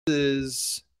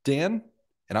is Dan,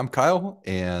 and I'm Kyle,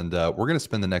 and we're going to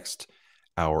spend the next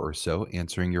hour or so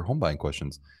answering your home buying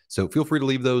questions. So feel free to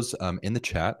leave those in the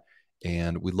chat,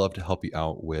 and we'd love to help you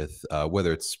out with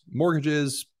whether it's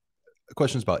mortgages,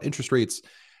 questions about interest rates,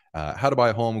 how to buy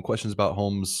a home, questions about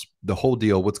homes, the whole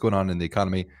deal, what's going on in the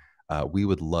economy. We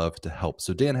would love to help.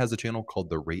 So Dan has a channel called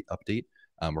The Rate Update,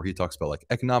 where he talks about like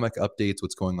economic updates,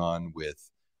 what's going on with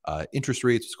interest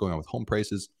rates, what's going on with home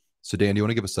prices. So Dan, do you want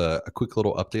to give us a quick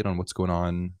little update on what's going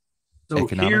on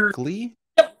economically?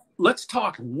 Let's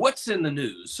talk what's in the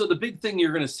news. So the big thing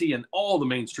you're going to see in all the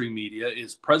mainstream media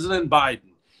is President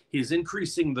Biden. He's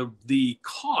increasing the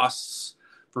costs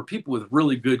for people with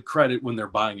really good credit when they're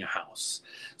buying a house.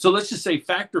 So let's just say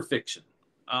fact or fiction.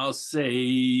 I'll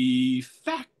say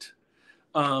fact.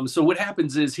 So what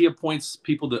happens is he appoints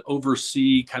people to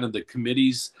oversee kind of the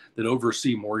committees that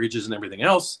oversee mortgages and everything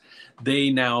else.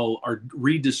 They now are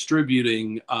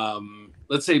redistributing,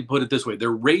 let's say, put it this way,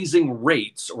 they're raising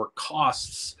rates or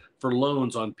costs for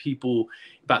loans on people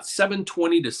about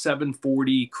 720 to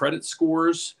 740 credit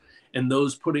scores, and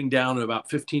those putting down about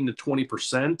 15 to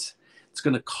 20%. It's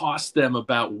going to cost them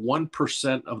about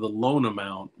 1% of the loan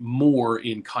amount more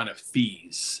in kind of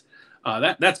fees.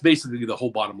 That's basically the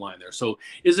whole bottom line there. So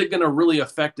is it going to really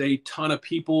affect a ton of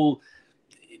people?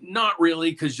 Not really,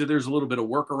 because there's a little bit of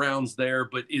workarounds there,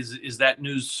 but is that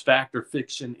news fact or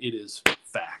fiction? It is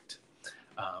fact.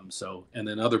 And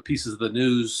then other pieces of the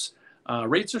news,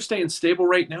 rates are staying stable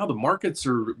right now. The markets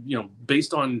are,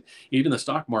 based on even the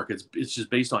stock markets, it's just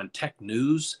based on tech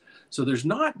news. So there's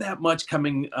not that much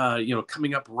coming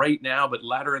up right now, but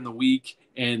later in the week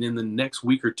and in the next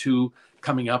week or two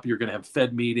coming up, you're going to have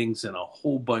Fed meetings and a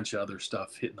whole bunch of other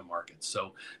stuff hitting the markets.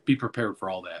 So be prepared for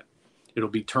all that. It'll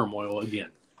be turmoil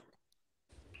again.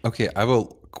 Okay, I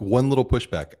have one little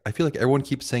pushback. I feel like everyone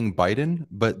keeps saying Biden,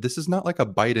 but this is not like a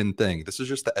Biden thing. This is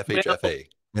just the FHFA,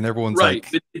 and everyone's right.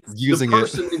 Like using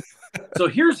it. So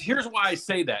here's why I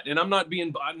say that, and I'm not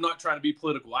trying to be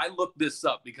political. I looked this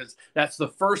up because that's the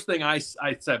first thing I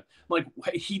said. Like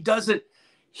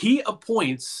he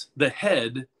appoints the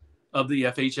head of the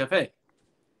FHFA.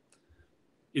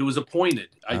 It was appointed.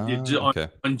 On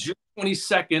June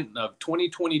 22nd of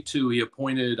 2022, he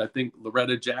appointed, I think,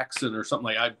 Loretta Jackson or something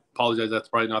like. I apologize, that's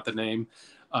probably not the name,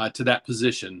 to that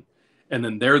position, and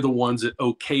then they're the ones that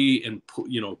and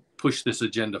push this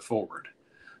agenda forward.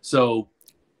 So,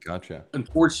 gotcha.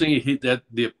 Unfortunately, that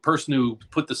the person who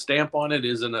put the stamp on it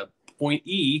is an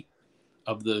appointee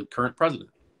of the current president.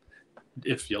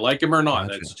 If you like him or not,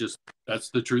 gotcha. That's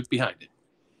the truth behind it.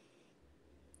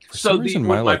 For some reason,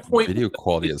 my point video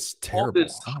quality is terrible. All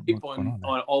this hype on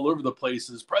all over the place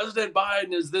is President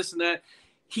Biden is this and that.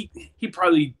 He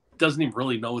probably doesn't even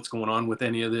really know what's going on with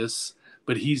any of this,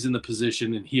 but he's in the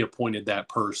position and he appointed that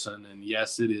person. And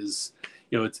yes, it is,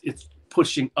 it's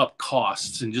pushing up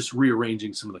costs and just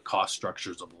rearranging some of the cost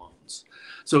structures of loans.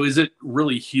 So is it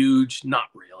really huge? Not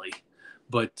really,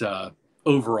 but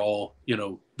overall,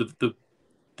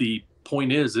 the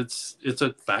point is it's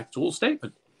a factual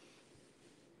statement.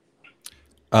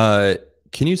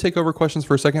 Can you take over questions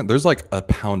for a second? There's like a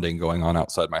pounding going on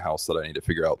outside my house that I need to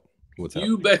figure out what's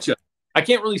happening. You betcha. I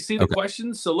can't really see the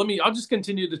questions, so I'll just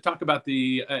continue to talk about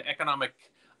the economic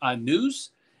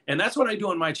news. And that's what I do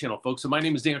on my channel, folks. So my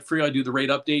name is Dan Free. I do the Rate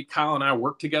Update. Kyle and I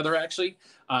work together, actually.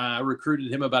 I recruited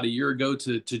him about a year ago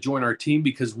to join our team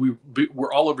because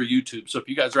we're all over YouTube. So if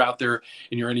you guys are out there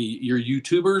and you're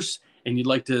YouTubers and you'd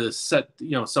like to set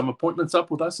some appointments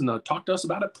up with us and talk to us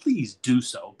about it, please do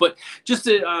so. But just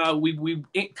to, we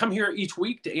come here each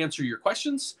week to answer your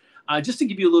questions. Just to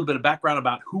give you a little bit of background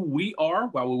about who we are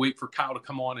while we wait for Kyle to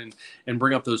come on and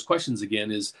bring up those questions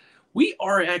again is we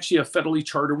are actually a federally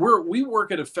chartered. We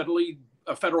work at a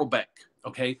federal bank.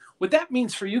 Okay, what that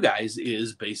means for you guys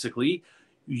is basically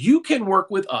you can work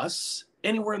with us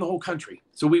anywhere in the whole country.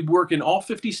 So we work in all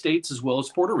 50 states as well as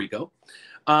Puerto Rico.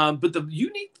 But the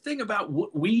unique thing about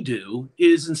what we do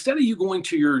is instead of you going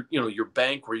to your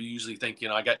bank where you usually think,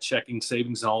 I got checking,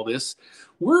 savings, and all this,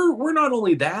 we're not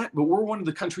only that, but we're one of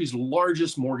the country's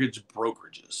largest mortgage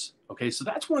brokerages. Okay, so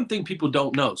that's one thing people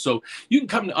don't know. So you can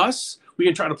come to us. We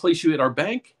can try to place you at our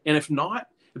bank, and if not,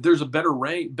 if there's a better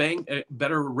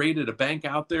rated a bank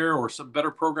out there or some better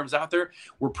programs out there,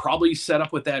 we're probably set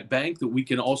up with that bank that we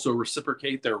can also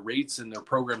reciprocate their rates and their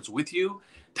programs with you.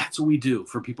 That's what we do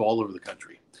for people all over the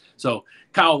country. So,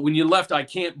 Kyle, when you left, I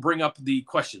can't bring up the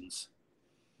questions.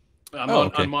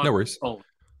 Okay. No worries. Phone.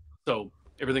 So,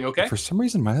 everything okay? For some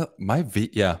reason, my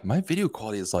video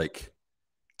quality is like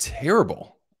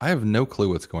terrible. I have no clue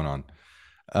what's going on.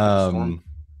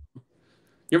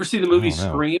 You ever see the movie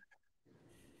Scream?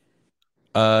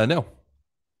 No.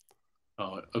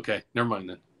 Oh, okay. Never mind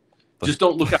then. Just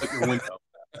don't look out your window.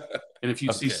 And if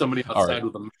you see somebody outside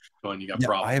with a mic going, you got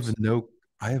problems.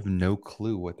 I have no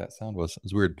clue what that sound was. It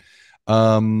was weird.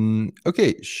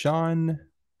 Okay, Sean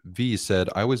V said,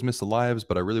 I always miss the lives,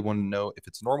 but I really want to know if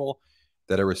it's normal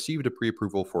that I received a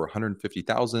pre-approval for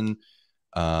 150,000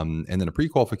 and then a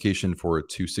pre-qualification for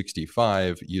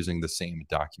 265 using the same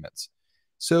documents.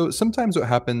 So sometimes what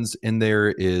happens in there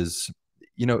is,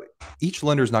 each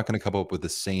lender is not going to come up with the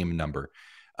same number.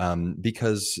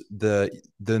 Because the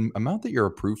amount that you're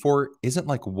approved for isn't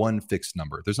like one fixed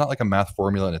number. There's not like a math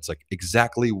formula and it's like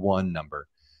exactly one number.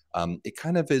 It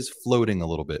kind of is floating a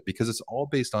little bit because it's all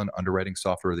based on underwriting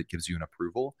software that gives you an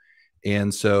approval.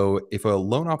 And so if a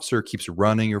loan officer keeps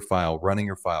running your file through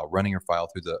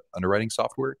the underwriting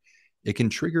software, it can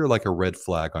trigger like a red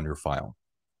flag on your file.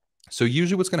 So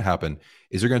usually what's going to happen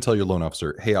is you're going to tell your loan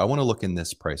officer, hey, I want to look in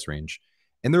this price range.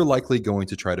 And they're likely going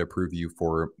to try to approve you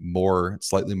for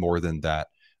slightly more than that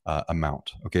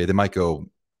amount. Okay, they might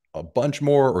go a bunch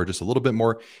more or just a little bit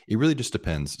more. It really just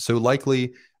depends. So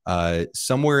likely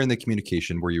somewhere in the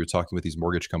communication where you were talking with these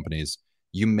mortgage companies,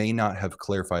 you may not have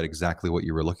clarified exactly what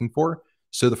you were looking for.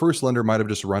 So the first lender might have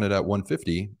just run it at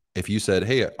 150. If you said,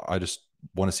 hey, I just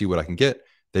want to see what I can get,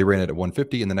 they ran it at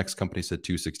 150 and the next company said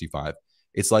 265.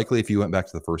 It's likely if you went back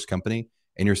to the first company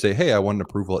and you're saying, hey, I want an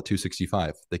approval at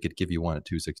 265, they could give you one at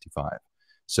 265.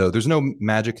 So there's no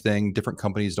magic thing. Different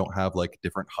companies don't have like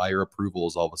different higher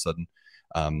approvals all of a sudden.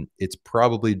 It's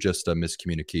probably just a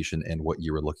miscommunication in what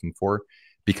you were looking for,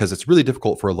 because it's really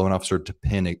difficult for a loan officer to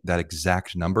pin that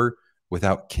exact number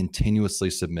without continuously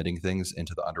submitting things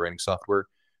into the underwriting software,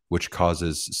 which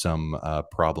causes some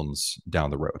problems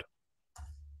down the road.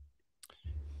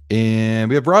 And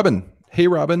we have Robin. Hey,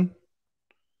 Robin.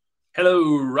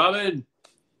 Hello, Robin.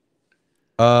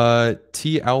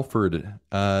 T. Alford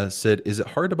said, is it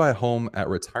hard to buy a home at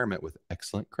retirement with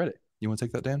excellent credit? You want to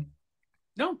take that, Dan?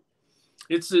 No.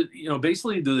 It's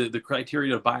basically the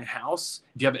criteria to buy a house.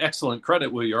 If you have excellent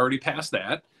credit, well, you already passed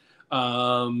that.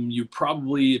 You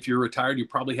probably, if you're retired, you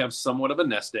probably have somewhat of a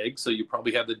nest egg. So you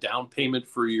probably have the down payment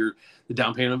for the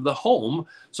down payment of the home.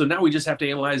 So now we just have to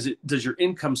analyze it. Does your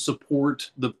income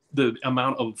support the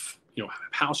amount of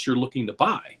house you're looking to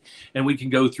buy? And we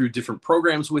can go through different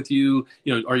programs with you.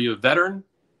 Are you a veteran?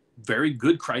 Very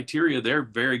good criteria there.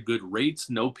 Very good rates.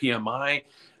 No PMI.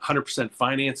 100%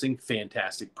 financing.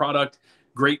 Fantastic product.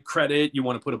 Great credit. You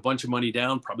want to put a bunch of money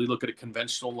down, probably look at a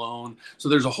conventional loan. So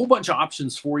there's a whole bunch of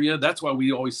options for you. That's why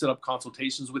we always set up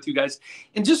consultations with you guys.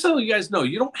 And just so you guys know,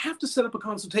 you don't have to set up a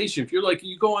consultation. If you're like,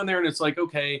 you go on there and it's like,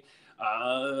 okay,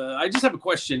 I just have a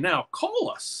question now, call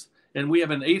us. And we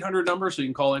have an 800 number, so you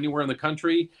can call anywhere in the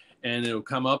country and it'll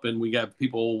come up, and we got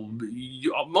people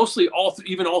mostly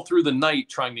even all through the night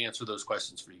trying to answer those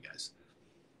questions for you guys.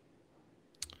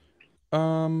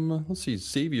 Let's see.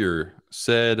 Xavier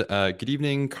said, good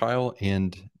evening, Kyle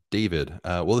and David.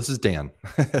 Well, this is Dan.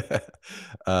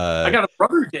 I got a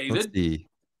brother, David. Let's see.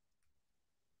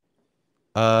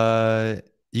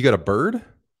 You got a bird?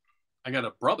 I got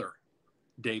a brother,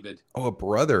 David. Oh, a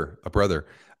brother.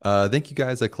 Thank you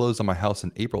guys. I closed on my house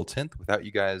on April 10th. Without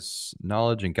you guys'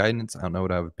 knowledge and guidance, I don't know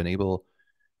what I would have been able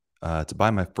to buy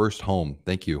my first home.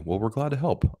 Thank you. Well, we're glad to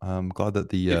help. I'm glad that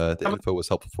the info was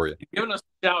helpful for you. You're giving us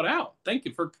a shout out. Thank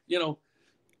you for,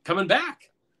 coming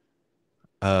back.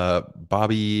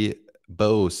 Bobby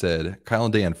Bo said, Kyle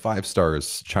and Dan, 5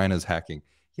 stars. China's hacking.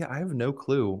 Yeah, I have no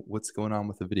clue what's going on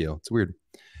with the video. It's weird.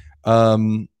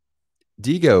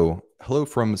 Digo, hello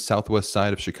from southwest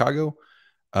side of Chicago.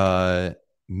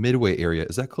 Midway area.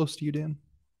 Is that close to you, Dan?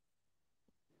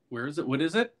 Where is it? What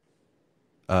is it?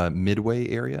 Midway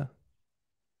area.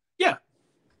 Yeah.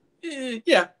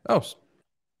 Yeah. Oh.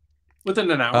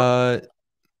 Within an hour.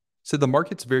 So the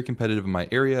market's very competitive in my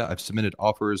area. I've submitted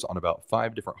offers on about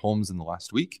 5 different homes in the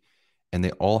last week, and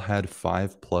they all had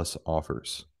 5+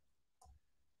 offers.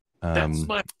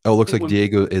 It looks like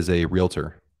Diego is a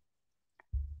realtor.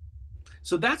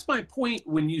 So that's my point.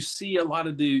 When you see a lot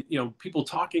of the people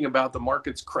talking about the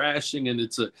market's crashing and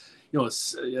it's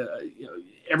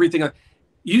everything,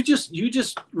 you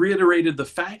just reiterated the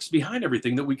facts behind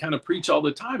everything that we kind of preach all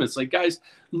the time. It's like, guys,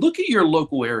 look at your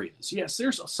local areas. Yes,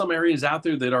 there's some areas out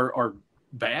there that are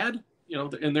bad,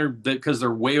 and they're because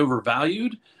they're way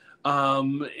overvalued,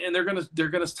 and they're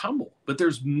gonna tumble. But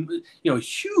there's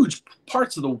huge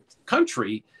parts of the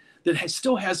country that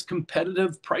still has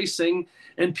competitive pricing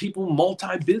and people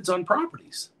multi-bids on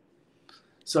properties.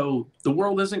 So the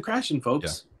world isn't crashing,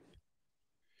 folks.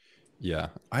 Yeah.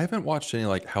 I haven't watched any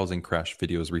like housing crash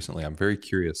videos recently. I'm very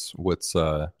curious what's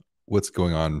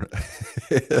going on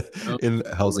in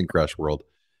housing crash world.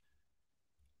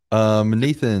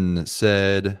 Nathan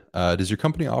said, does your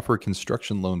company offer a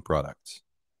construction loan product?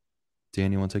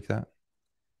 Dan, you want to take that?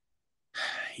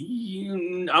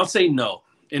 I'll say no,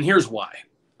 and here's why.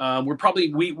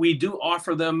 We do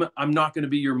offer them. I'm not going to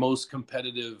be your most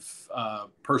competitive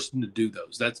person to do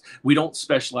those. We don't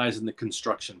specialize in the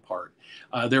construction part.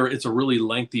 It's a really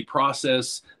lengthy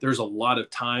process. There's a lot of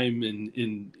time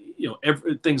in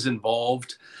everything's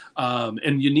involved,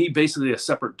 and you need basically a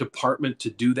separate department to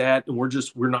do that. And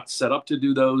we're not set up to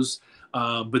do those.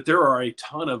 But there are a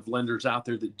ton of lenders out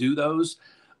there that do those.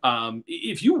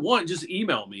 If you want, just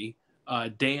email me,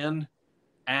 Dan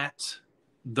at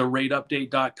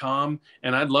therateupdate.com,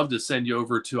 and I'd love to send you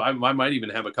over to, I might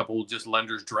even have a couple just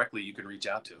lenders directly you can reach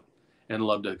out to, and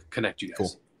love to connect you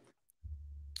guys.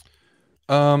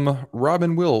 Cool.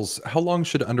 Robin Wills, how long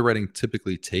should underwriting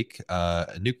typically take?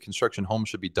 A new construction home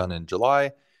should be done in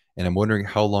July, and I'm wondering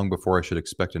how long before I should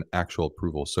expect an actual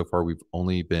approval. So far, we've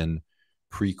only been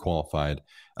pre-qualified.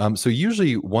 So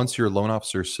usually once your loan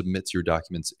officer submits your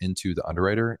documents into the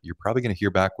underwriter, you're probably going to hear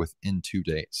back within 2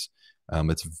 days.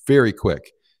 It's very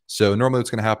quick. So normally what's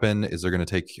going to happen is they're going to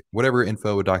take whatever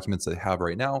info documents they have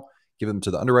right now, give them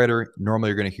to the underwriter. Normally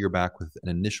you're going to hear back with an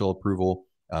initial approval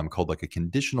called like a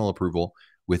conditional approval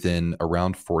within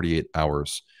around 48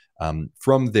 hours.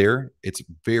 From there, it's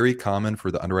very common for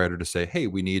the underwriter to say, hey,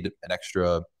 we need an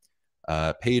extra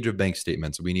page of bank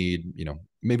statements. We need,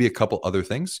 maybe a couple other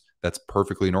things. That's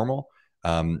perfectly normal.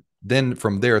 Then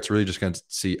from there, it's really just going to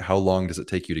see how long does it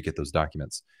take you to get those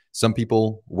documents. Some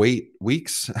people wait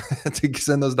weeks to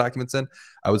send those documents in.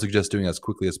 I would suggest doing it as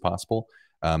quickly as possible.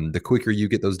 The quicker you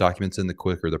get those documents in, the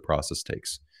quicker the process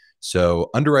takes. So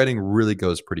underwriting really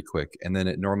goes pretty quick. And then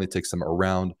it normally takes them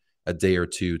around a day or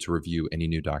two to review any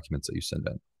new documents that you send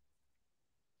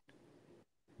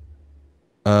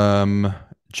in.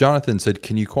 Jonathan said,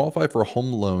 can you qualify for a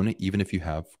home loan even if you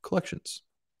have collections?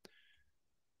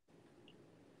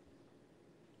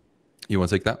 You want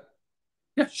to take that?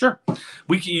 Yeah, sure.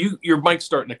 Your mic's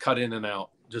starting to cut in and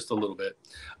out just a little bit.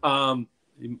 Kyle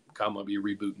might be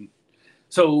rebooting.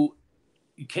 So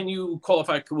can you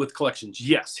qualify with collections?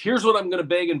 Yes. Here's what I'm going to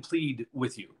beg and plead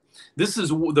with you. This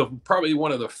is probably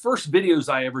one of the first videos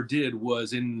I ever did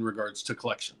was in regards to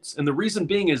collections. And the reason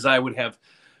being is I would have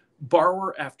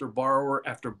borrower after borrower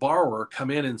after borrower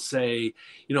come in and say,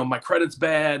 my credit's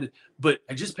bad, but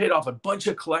I just paid off a bunch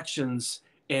of collections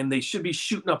and they should be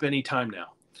shooting up any time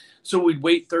now. So we'd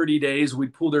wait 30 days,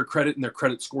 we'd pull their credit, and their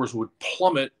credit scores would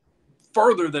plummet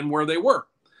further than where they were.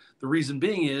 The reason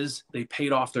being is they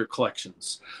paid off their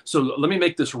collections. So let me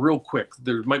make this real quick.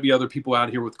 There might be other people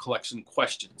out here with collection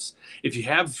questions. If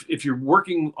you're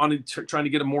working on it, trying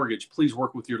to get a mortgage, please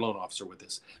work with your loan officer with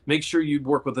this. Make sure you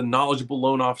work with a knowledgeable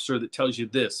loan officer that tells you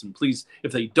this. And please,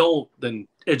 if they don't, then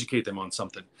educate them on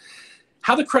something.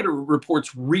 How the credit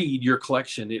reports read your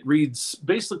collection, it reads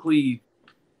basically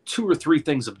 2 or 3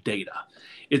 things of data.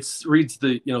 It reads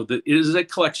it is a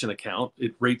collection account.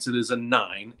 It rates it as a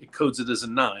 9. It codes it as a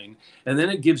 9. And then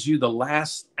it gives you the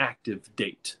last active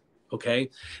date.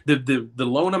 Okay. The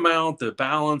loan amount, the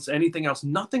balance, anything else,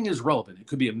 nothing is relevant. It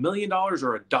could be $1 million or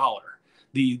 $1.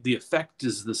 The effect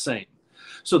is the same.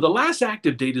 So the last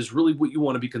active date is really what you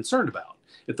want to be concerned about.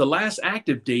 If the last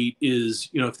active date is,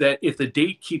 if the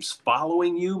date keeps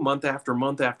following you month after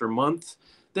month after month,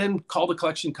 then call the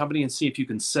collection company and see if you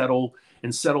can settle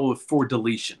for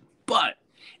deletion. But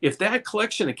if that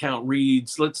collection account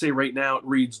reads, let's say right now it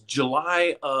reads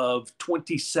July of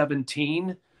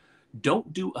 2017,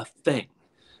 don't do a thing.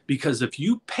 Because if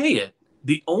you pay it,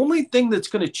 the only thing that's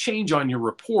going to change on your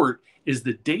report is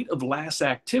the date of last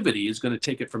activity is going to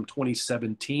take it from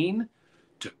 2017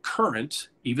 to current,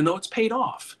 even though it's paid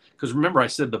off. Because remember, I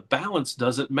said the balance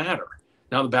doesn't matter.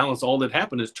 Now the balance, all that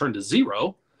happened is turned to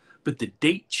 0, but the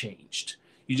date changed.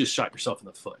 You just shot yourself in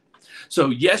the foot. So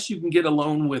yes, you can get a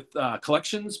loan with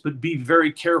collections, but be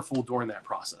very careful during that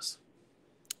process.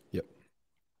 Yep.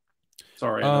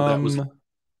 Sorry, I know that was.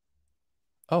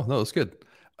 Oh no, it's good.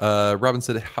 Robin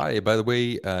said, "Hi. By the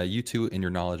way, you two and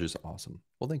your knowledge is awesome."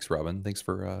 Well, thanks, Robin. Thanks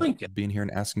for being here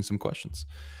and asking some questions.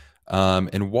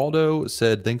 And Waldo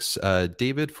said, "Thanks,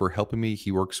 David, for helping me.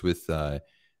 He works with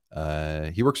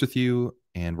you,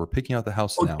 and we're picking out the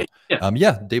house now."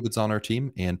 Yeah, David's on our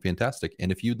team, and fantastic.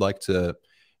 And if you'd like to,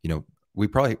 we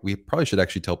probably should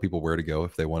actually tell people where to go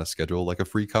if they want to schedule like a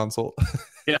free consult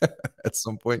at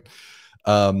some point.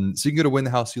 So you can go to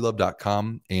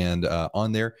winthehouseyoulove.com, and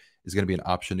on there is going to be an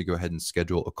option to go ahead and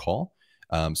schedule a call.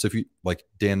 So if you, like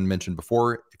Dan mentioned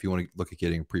before, if you want to look at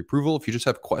getting pre-approval, if you just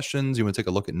have questions, you want to take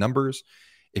a look at numbers,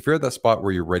 if you're at that spot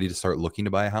where you're ready to start looking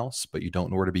to buy a house, but you don't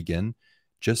know where to begin,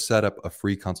 just set up a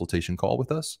free consultation call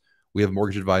with us. We have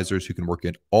mortgage advisors who can work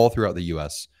it all throughout the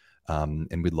U.S.,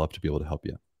 and we'd love to be able to help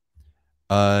you.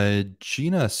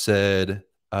 Gina said,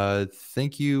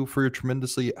 thank you for your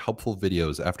tremendously helpful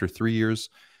videos. After 3 years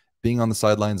being on the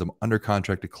sidelines, I'm under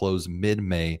contract to close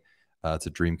mid-May. It's a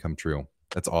dream come true.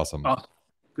 That's awesome. Oh,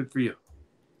 good for you.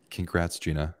 Congrats,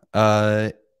 Gina.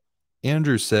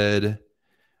 Andrew said,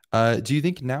 do you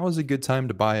think now is a good time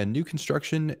to buy a new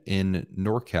construction in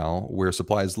NorCal where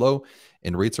supply is low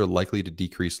and rates are likely to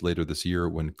decrease later this year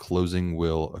when closing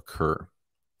will occur?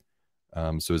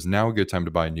 So is now a good time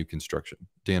to buy new construction?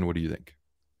 Dan, what do you think?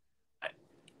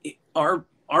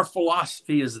 Our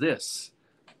philosophy is this.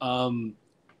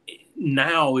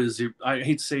 Now is, I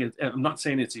hate to say it, I'm not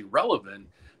saying it's irrelevant,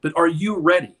 but are you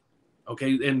ready?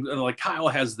 Okay. And like Kyle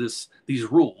has these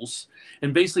rules,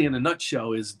 and basically in a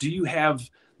nutshell is, do you have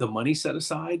the money set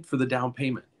aside for the down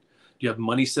payment? Do you have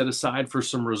money set aside for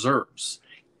some reserves?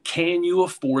 Can you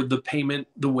afford the payment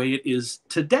the way it is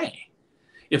today?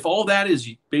 If all that is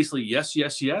basically yes,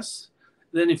 yes, yes,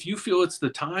 then if you feel it's the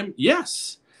time,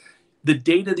 yes. The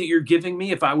data that you're giving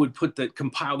me, if I would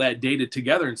compile that data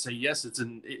together and say, yes,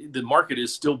 the market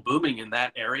is still booming in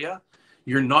that area,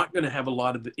 you're not going to have a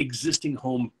lot of existing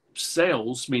home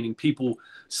sales, meaning people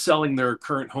selling their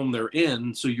current home they're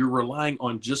in. So you're relying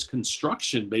on just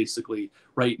construction basically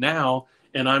right now.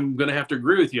 And I'm going to have to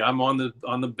agree with you. I'm on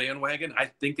the bandwagon. I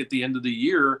think at the end of the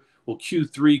year, well,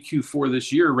 Q3, Q4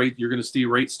 this year, you're going to see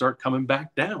rates start coming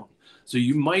back down. So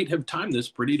you might have timed this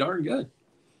pretty darn good.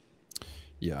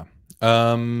 Yeah.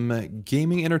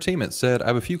 Gaming Entertainment said, I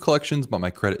have a few collections, but my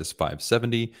credit is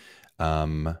 570.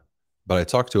 But I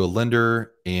talked to a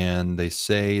lender and they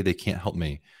say they can't help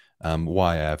me.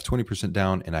 Why? I have 20%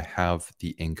 down and I have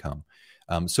the income.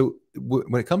 So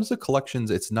when it comes to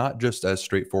collections, it's not just as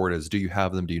straightforward as do you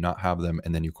have them, do you not have them,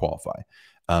 and then you qualify.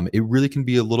 It really can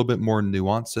be a little bit more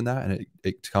nuanced than that. And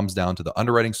it comes down to the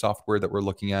underwriting software that we're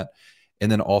looking at.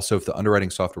 And then also if the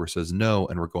underwriting software says no,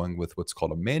 and we're going with what's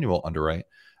called a manual underwrite,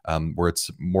 where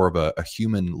it's more of a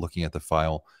human looking at the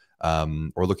file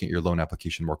or looking at your loan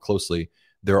application more closely,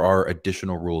 there are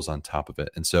additional rules on top of it.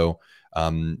 And so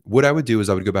what I would do is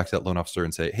I would go back to that loan officer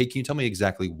and say, hey, can you tell me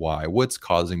exactly why? What's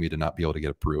causing me to not be able to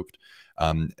get approved?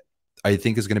 I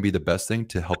think is going to be the best thing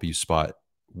to help you spot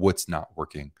what's not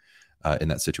working in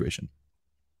that situation.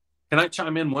 Can I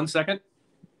chime in 1 second?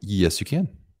 Yes, you can.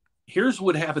 Here's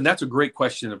what happened. That's a great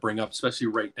question to bring up, especially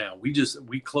right now.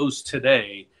 We closed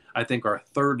today, I think our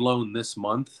third loan this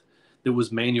month that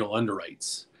was manual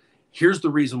underwrites. Here's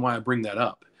the reason why I bring that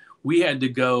up. We had to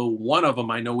go, one of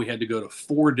them, I know we had to go to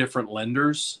 4 different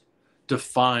lenders to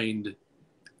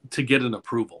get an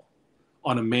approval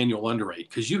on a manual underwrite,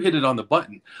 because you hit it on the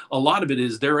button. A lot of it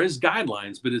is there is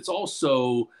guidelines, but it's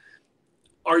also,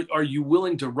 are you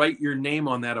willing to write your name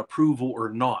on that approval or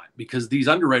not? Because these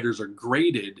underwriters are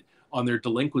graded on their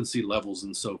delinquency levels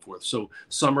and so forth. So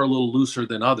some are a little looser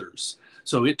than others.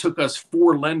 So it took us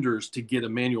 4 lenders to get a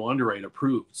manual underwrite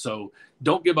approved. So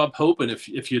don't give up hope. And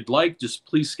if you'd like, just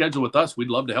please schedule with us. We'd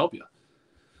love to help you.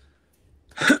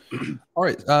 All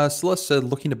right. Celeste said,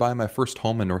 looking to buy my first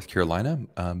home in North Carolina,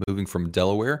 moving from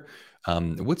Delaware.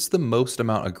 What's the most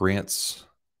amount of grants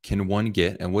can one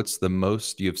get? And what's the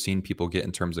most you have seen people get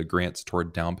in terms of grants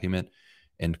toward down payment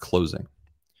and closing?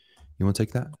 You want to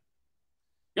take that?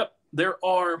 Yep. There's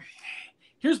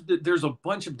a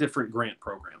bunch of different grant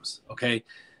programs. Okay.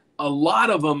 A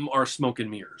lot of them are smoke and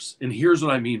mirrors. And here's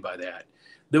what I mean by that.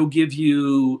 They'll give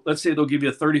you, let's say they'll give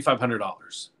you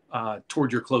 $3,500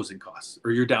 toward your closing costs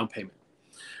or your down payment.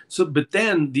 So, but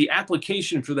then the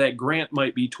application for that grant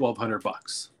might be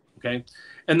 $1,200. Okay.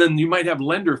 And then you might have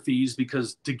lender fees,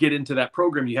 because to get into that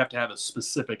program, you have to have a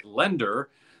specific lender.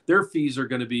 Their fees are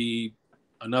going to be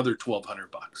another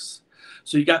 $1,200.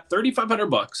 So you got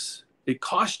 $3,500. It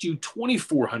cost you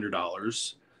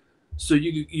 $2,400. So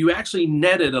you actually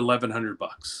netted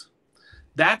 $1,100.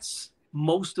 That's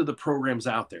most of the programs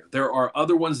out there. There are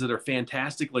other ones that are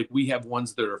fantastic. Like we have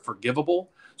ones that are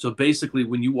forgivable. So basically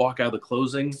when you walk out of the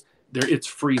closing, it's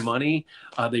free money.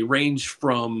 They range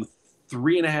from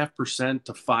 3.5%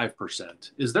 to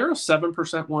 5%. Is there a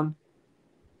 7% one?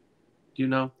 Do you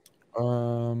know?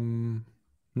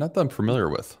 Not that I'm familiar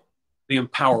with. The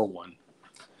Empower one.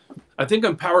 I think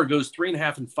Empower goes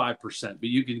 3.5% and 5%, but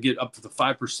you can get up to the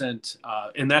 5%,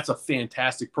 and that's a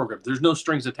fantastic program. There's no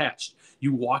strings attached.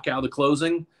 You walk out of the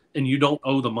closing, and you don't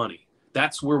owe the money.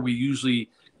 That's where we usually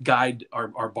guide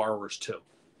our borrowers to.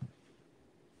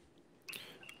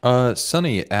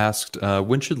 Sunny asked,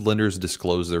 when should lenders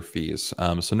disclose their fees?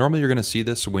 So normally you're going to see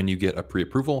this when you get a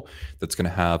pre-approval that's going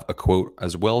to have a quote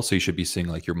as well. So you should be seeing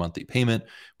like your monthly payment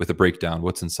with a breakdown,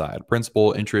 what's inside: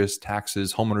 principal, interest,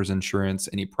 taxes, homeowners insurance,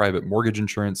 any private mortgage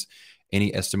insurance,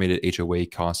 any estimated HOA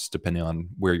costs, depending on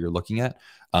where you're looking at,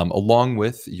 along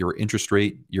with your interest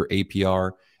rate, your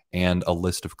APR, and a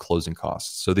list of closing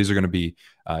costs. So these are going to be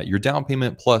your down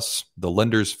payment plus the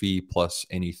lender's fee plus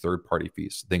any third-party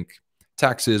fees. Think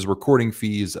taxes, recording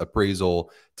fees, appraisal,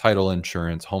 title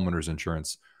insurance, homeowners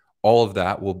insurance. All of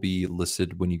that will be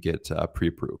listed when you get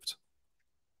pre-approved.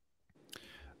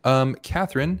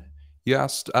 Catherine, you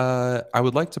asked, I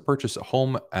would like to purchase a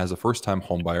home as a first-time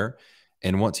home buyer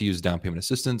and want to use down payment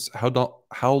assistance.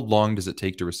 How long does it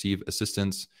take to receive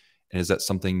assistance? And is that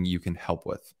something you can help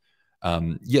with?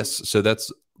 Yes, so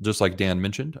that's just like Dan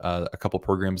mentioned, a couple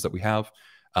programs that we have.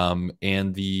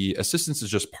 And the assistance is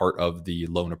just part of the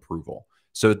loan approval.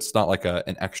 So it's not like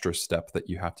an extra step that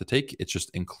you have to take. It's just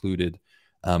included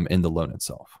in the loan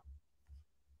itself.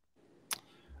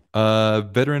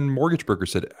 Veteran mortgage broker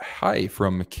said, hi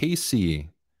from KC.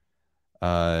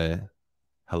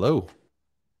 Hello.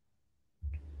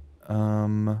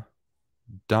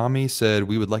 Dami said,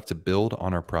 we would like to build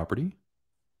on our property.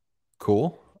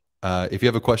 Cool. If you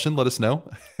have a question, let us know.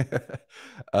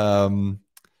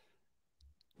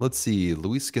 Let's see.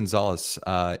 Luis Gonzalez.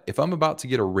 If I'm about to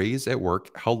get a raise at work,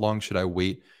 how long should I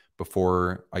wait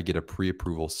before I get a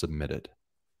pre-approval submitted?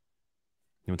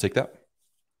 You want to take that?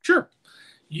 Sure.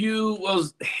 Here's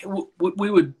what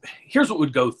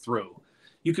would go through.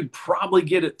 You could probably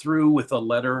get it through with a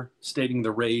letter stating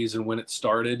the raise and when it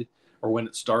started or when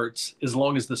it starts, as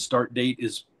long as the start date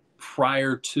is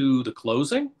prior to the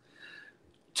closing.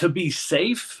 To be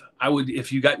safe,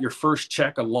 if you got your first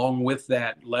check along with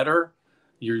that letter,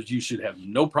 you should have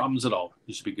no problems at all.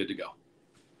 You should be good to go.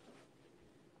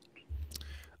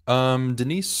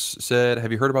 Denise said,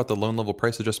 have you heard about the loan level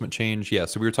price adjustment change? Yeah,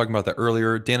 so we were talking about that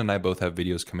earlier. Dan and I both have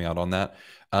videos coming out on that.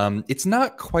 It's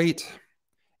not quite,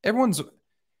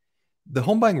 the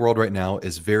home buying world right now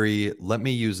is very, let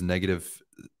me use negative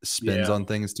spins on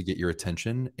things to get your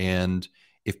attention. And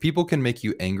if people can make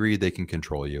you angry, they can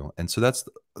control you. And so that's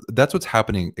what's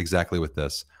happening exactly with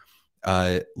this.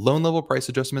 Loan level price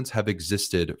adjustments have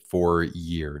existed for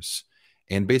years.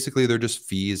 And basically they're just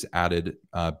fees added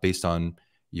based on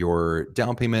your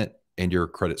down payment and your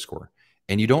credit score.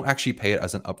 And you don't actually pay it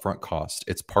as an upfront cost.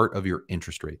 It's part of your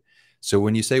interest rate. So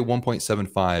when you say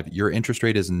 1.75, your interest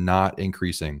rate is not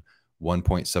increasing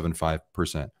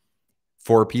 1.75%.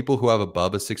 For people who have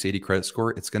above a 680 credit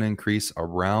score, it's going to increase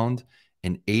around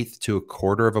 1/8 to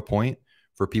 1/4 of a point.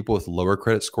 For people with lower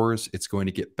credit scores, it's going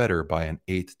to get better by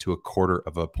 1/8 to 1/4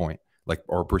 of a point,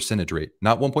 or percentage rate,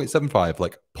 not 1.75,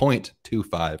 like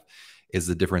 0.25 is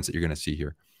the difference that you're going to see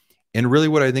here. And really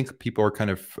what I think people are kind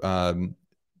of,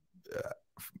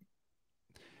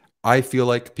 I feel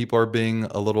like people are being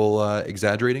a little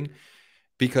exaggerating,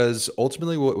 because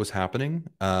ultimately what was happening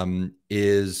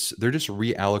is they're just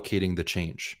reallocating the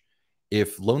change.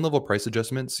 If loan level price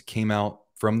adjustments came out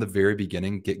from the very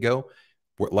beginning, get-go,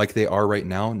 like they are right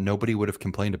now, nobody would have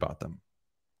complained about them.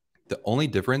 The only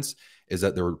difference is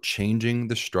that they're changing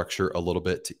the structure a little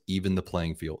bit to even the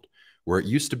playing field. Where it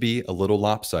used to be a little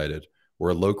lopsided,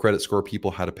 where low credit score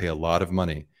people had to pay a lot of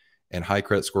money and high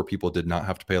credit score people did not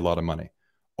have to pay a lot of money.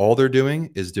 All they're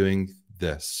doing is doing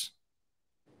this.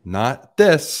 Not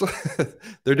this.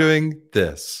 They're doing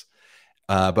this.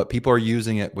 But people are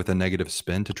using it with a negative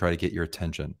spin to try to get your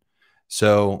attention.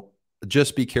 So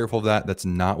just be careful of that. That's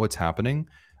not what's happening.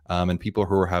 And people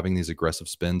who are having these aggressive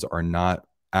spins are not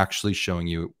actually showing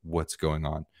you what's going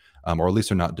on, or at least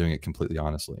they're not doing it completely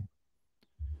honestly.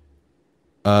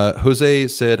 Jose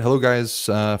said, hello guys,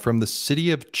 from the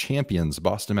City of Champions,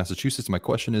 Boston, Massachusetts. My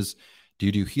question is, do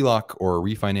you do HELOC or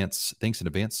refinance? Thanks in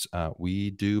advance.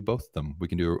 We do both of them. We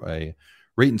can do a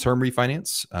rate and term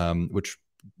refinance, which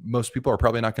most people are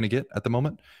probably not going to get at the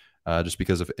moment, just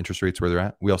because of interest rates where they're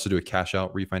at. We also do a cash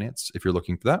out refinance if you're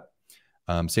looking for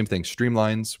that. Same thing,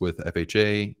 streamlines with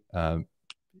FHA,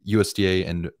 USDA,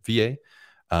 and VA.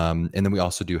 And then we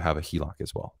also do have a HELOC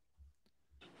as well.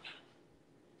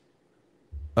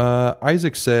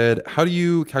 Isaac said, how do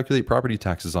you calculate property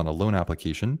taxes on a loan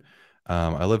application?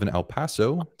 I live in El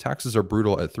Paso. Taxes are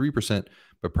brutal at 3%,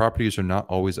 but properties are not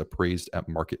always appraised at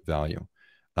market value.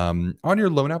 On your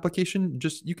loan application,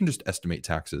 you can just estimate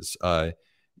taxes.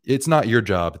 It's not your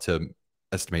job to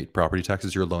estimate property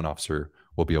taxes. Your loan officer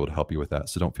will be able to help you with that,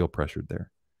 so don't feel pressured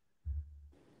there.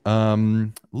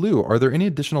 Lou, are there any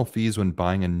additional fees when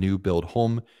buying a new build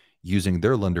home using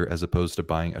their lender as opposed to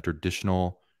buying a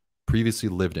traditional previously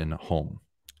lived in home?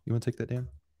 You want to take that, Dan?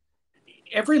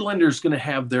 every lender is going to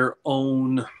have their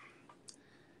own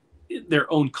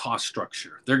cost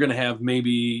structure. They're going to have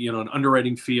maybe, an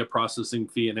underwriting fee, a processing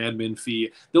fee, an admin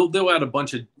fee. They'll add a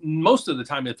bunch of, most of the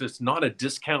time, if it's not a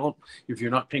discount, if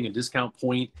you're not paying a discount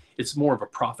point, it's more of a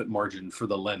profit margin for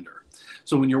the lender.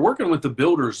 So when you're working with the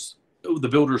builder's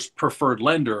preferred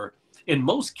lender, in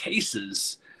most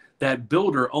cases, that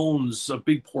builder owns a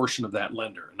big portion of that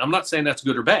lender. And I'm not saying that's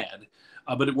good or bad,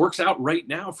 but it works out right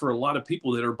now for a lot of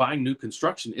people that are buying new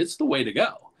construction. It's the way to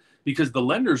go, because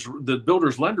the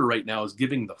builder's lender right now is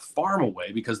giving the farm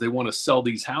away because they want to sell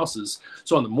these houses.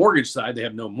 So on the mortgage side, they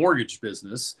have no mortgage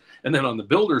business. And then on the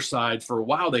builder side, for a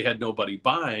while, they had nobody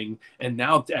buying. And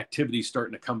now the activity's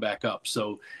starting to come back up.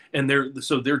 So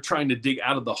they're trying to dig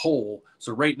out of the hole.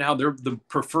 So right now, they're the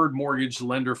preferred mortgage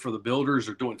lender for the builders,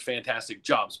 are doing fantastic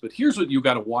jobs. But here's what you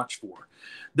got to watch for.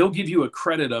 They'll give you a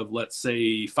credit of, let's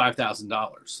say,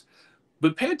 $5,000.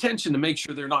 But pay attention to make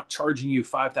sure they're not charging you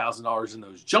 $5,000 in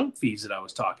those junk fees that I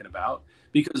was talking about,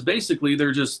 because basically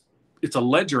it's a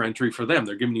ledger entry for them.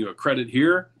 They're giving you a credit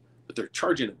here, but they're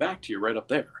charging it back to you right up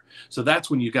there. So that's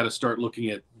when you got to start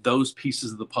looking at those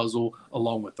pieces of the puzzle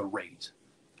along with the rate.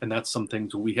 And that's some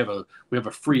things we have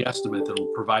a free estimate that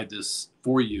will provide this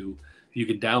for you. You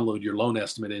can download your loan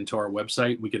estimate into our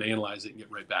website. We can analyze it and get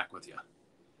right back with you.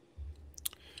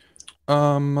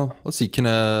 Let's see. Can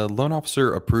a loan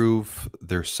officer approve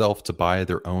their self to buy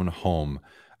their own home?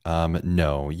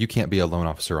 No, you can't be a loan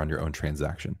officer on your own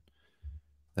transaction.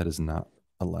 That is not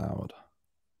allowed.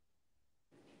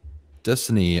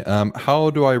 Destiny,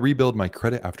 how do I rebuild my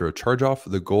credit after a charge off?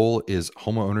 The goal is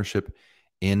home ownership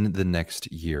in the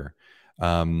next year.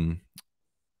 Dan,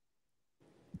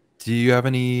 do you have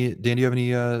any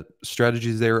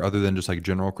strategies there other than just like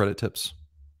general credit tips?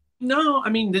 No, I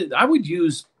mean, I would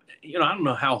use, I don't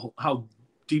know how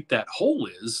deep that hole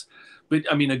is,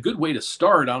 but I mean, a good way to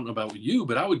start, I don't know about you,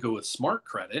 but I would go with Smart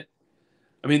Credit.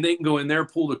 I mean, they can go in there,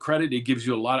 pull the credit. It gives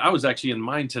you a lot. I was actually in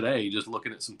mine today, just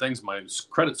looking at some things. My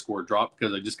credit score dropped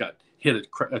because I just got hit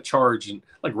a charge, and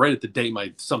like right at the day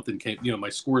something came, my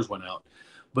scores went out.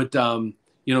 But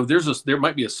there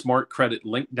might be a Smart Credit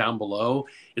link down below.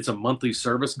 It's a monthly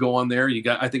service. Go on there.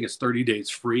 I think it's 30 days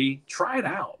free. Try it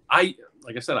out.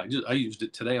 Like I said, I used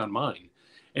it today on mine.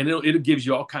 And it gives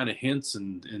you all kind of hints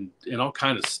and all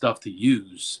kind of stuff to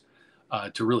use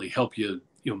to really help you,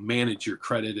 manage your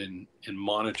credit and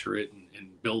monitor it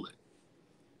and build it.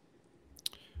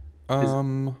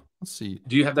 Let's see.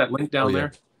 Do you have that link down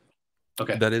there?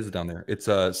 Okay. That is down there. It's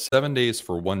 7 days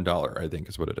for $1, I think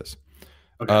is what it is.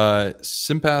 Okay.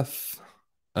 Sympath,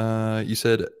 you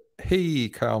said, hey,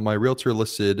 Kyle, my realtor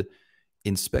listed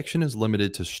inspection is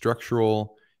limited to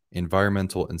structural,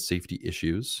 environmental, and safety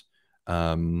issues.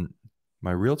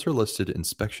 My realtor listed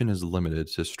inspection is limited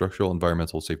to structural,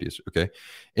 environmental, safety issues. Okay.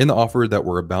 In the offer that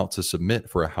we're about to submit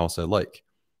for a house I like,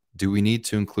 do we need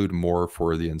to include more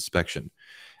for the inspection?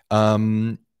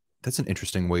 That's an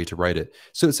interesting way to write it.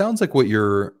 So it sounds like what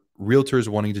your realtor is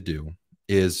wanting to do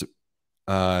is,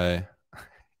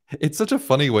 it's such a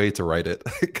funny way to write it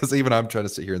because even I'm trying to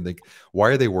sit here and think, why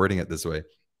are they wording it this way?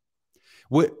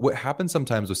 What happens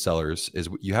sometimes with sellers is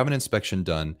you have an inspection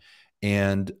done,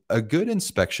 and a good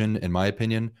inspection, in my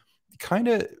opinion, kind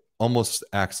of almost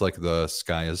acts like the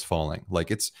sky is falling.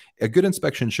 Like a good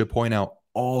inspection should point out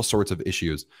all sorts of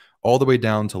issues, all the way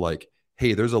down to like,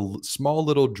 hey, there's a small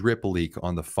little drip leak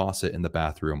on the faucet in the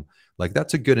bathroom. Like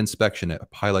that's a good inspection. It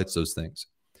highlights those things.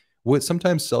 What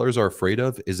sometimes sellers are afraid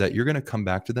of is that you're going to come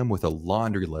back to them with a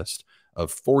laundry list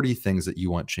of 40 things that you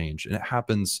want changed. And it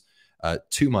happens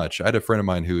too much. I had a friend of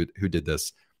mine who did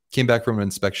this, came back from an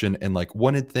inspection and like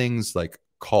wanted things like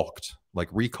caulked, like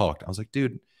recalked. I was like,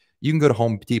 dude, you can go to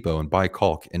Home Depot and buy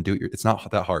caulk and do it. It's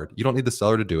not that hard. You don't need the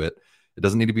seller to do it. It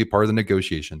doesn't need to be a part of the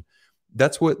negotiation.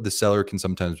 That's what the seller can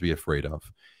sometimes be afraid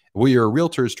of. What your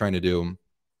realtor is trying to do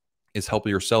is help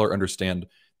your seller understand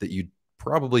that you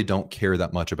probably don't care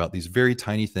that much about these very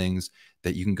tiny things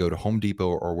that you can go to Home Depot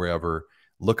or wherever,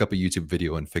 look up a YouTube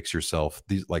video and fix yourself.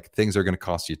 These like things are going to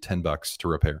cost you $10 to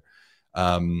repair.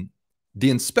 The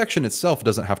inspection itself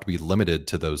doesn't have to be limited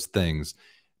to those things.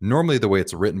 Normally, the way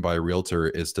it's written by a realtor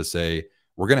is to say,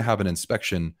 we're going to have an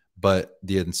inspection, but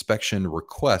the inspection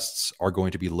requests are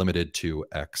going to be limited to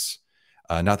X.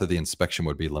 Not that the inspection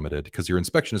would be limited, because your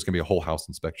inspection is going to be a whole house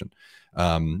inspection.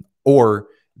 Or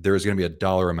there is going to be a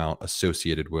dollar amount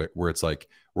associated with where it's like,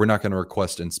 we're not going to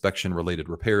request inspection related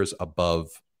repairs above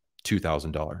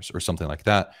 $2,000 or something like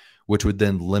that, which would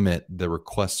then limit the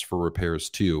requests for repairs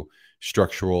to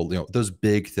structural, those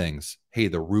big things. Hey,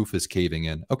 the roof is caving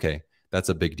in. Okay, that's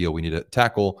a big deal we need to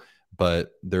tackle.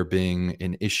 But there being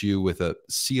an issue with a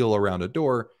seal around a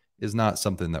door, is not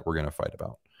something that we're going to fight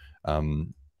about.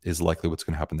 Is likely what's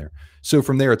going to happen there. So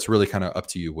from there, it's really kind of up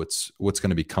to you what's going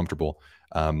to be comfortable.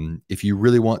 If you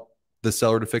really want the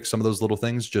seller to fix some of those little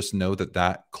things, just know that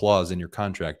that clause in your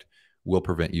contract will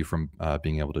prevent you from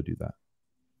being able to do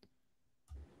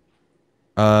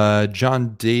that.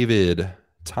 John David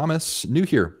Thomas, new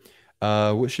here.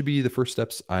 What should be the first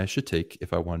steps I should take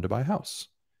if I wanted to buy a house?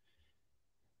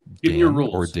 Give me your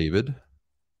rules. Or David?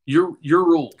 Your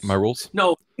rules. My rules?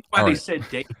 No, why they said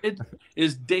David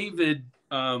is David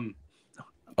on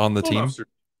the team? Officer.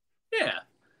 Yeah.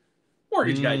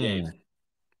 Mortgage guy Dave.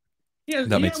 Yeah,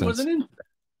 that makes sense. Wasn't in.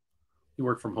 He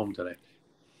worked from home today.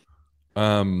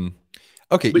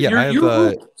 Okay, but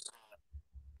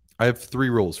I have 3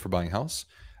 rules for buying a house.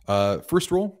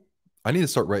 First rule, I need to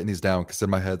start writing these down because in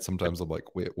my head sometimes I'm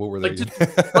like, wait, what were they?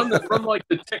 Run like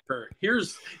the ticker.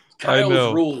 Here's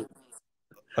Kyle's rule.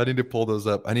 I need to pull those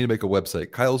up. I need to make a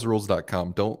website,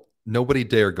 kylesrules.com. Nobody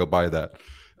dare go buy that.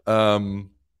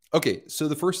 Okay, so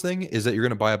the first thing is that you're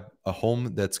going to buy a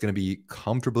home that's going to be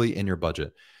comfortably in your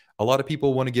budget. A lot of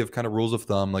people want to give kind of rules of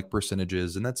thumb like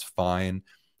percentages, and that's fine,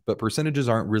 but percentages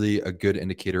aren't really a good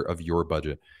indicator of your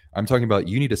budget. I'm talking about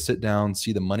you need to sit down,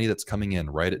 see the money that's coming in,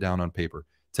 write it down on paper.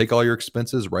 Take all your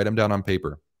expenses, write them down on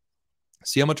paper.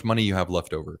 See how much money you have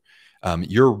left over.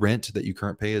 Your rent that you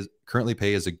currently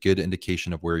pay is a good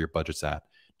indication of where your budget's at.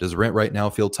 Does rent right now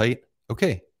feel tight?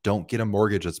 Okay, don't get a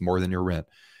mortgage that's more than your rent.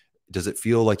 Does it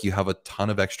feel like you have a ton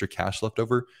of extra cash left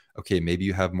over? Okay, maybe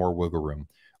you have more wiggle room.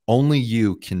 Only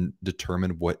you can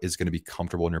determine what is going to be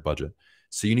comfortable in your budget.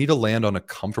 So you need to land on a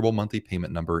comfortable monthly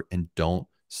payment number and don't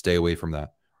stay away from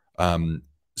that.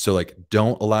 So like,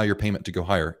 don't allow your payment to go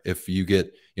higher. If you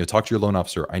get, talk to your loan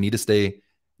officer. I need to stay,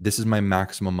 this is my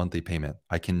maximum monthly payment.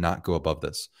 I cannot go above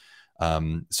this.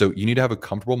 So you need to have a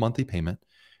comfortable monthly payment.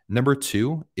 Number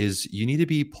 2 is you need to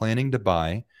be planning to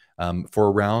buy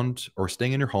for around or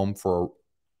staying in your home for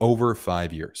over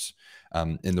 5 years.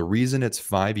 And the reason it's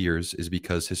 5 years is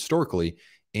because historically,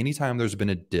 anytime there's been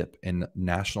a dip in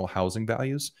national housing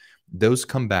values, those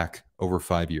come back over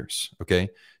 5 years. Okay.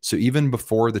 So even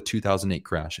before the 2008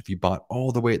 crash, if you bought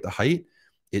all the way at the height,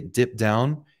 it dipped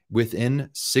down within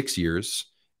 6 years,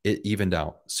 it evened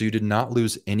out. So you did not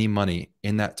lose any money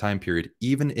in that time period,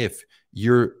 even if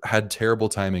you had terrible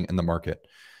timing in the market.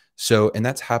 So, and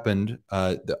that's happened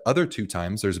the other 2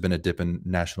 times there's been a dip in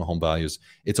national home values.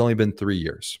 It's only been 3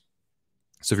 years.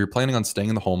 So if you're planning on staying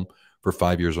in the home for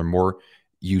 5 years or more,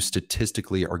 you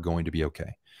statistically are going to be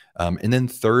okay. And then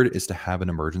third is to have an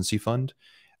emergency fund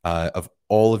of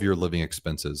all of your living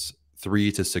expenses,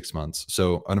 3 to 6 months.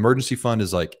 So an emergency fund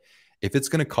is like, if it's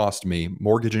going to cost me,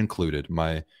 mortgage included,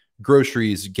 my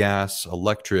groceries, gas,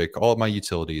 electric, all of my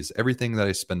utilities, everything that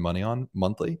I spend money on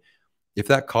monthly, if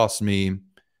that costs me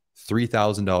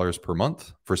 $3,000 per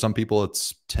month, for some people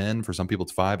it's 10, for some people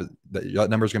it's 5, that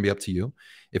number is going to be up to you.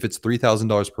 If it's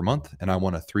 $3,000 per month and I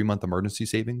want a 3-month emergency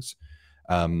savings,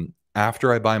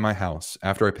 after I buy my house,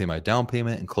 after I pay my down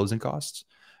payment and closing costs,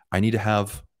 I need to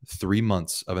have 3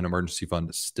 months of an emergency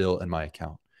fund still in my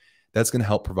account. That's going to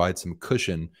help provide some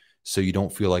cushion so you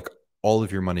don't feel like all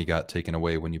of your money got taken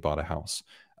away when you bought a house.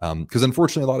 Because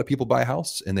unfortunately, a lot of people buy a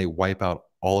house and they wipe out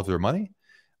all of their money,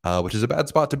 which is a bad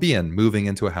spot to be in, moving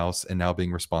into a house and now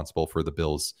being responsible for the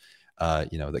bills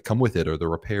that come with it, or the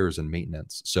repairs and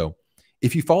maintenance. So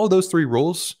if you follow those 3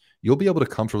 rules, you'll be able to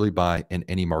comfortably buy in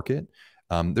any market.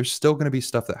 There's still going to be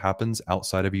stuff that happens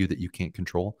outside of you that you can't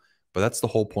control. But that's the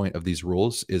whole point of these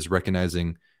rules, is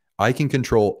recognizing I can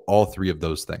control all 3 of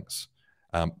those things.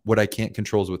 What I can't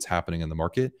control is what's happening in the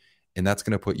market. And that's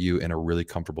going to put you in a really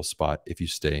comfortable spot if you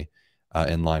stay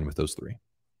in line with those 3.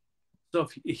 So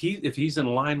if he's in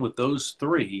line with those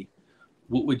 3,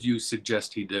 what would you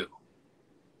suggest he do?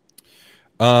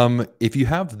 If you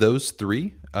have those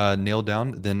 3 nailed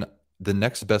down, then the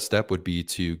next best step would be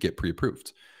to get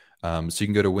pre-approved. So you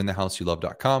can go to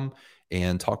winthehouseyoulove.com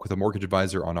and talk with a mortgage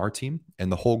advisor on our team.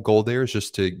 And the whole goal there is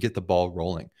just to get the ball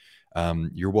rolling.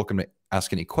 You're welcome to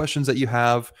ask any questions that you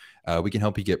have. We can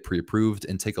help you get pre-approved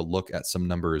and take a look at some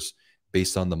numbers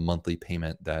based on the monthly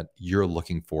payment that you're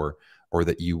looking for or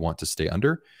that you want to stay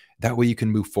under. That way you can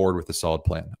move forward with a solid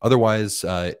plan. Otherwise,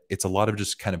 it's a lot of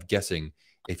just kind of guessing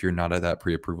if you're not at that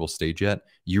pre-approval stage yet.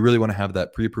 You really want to have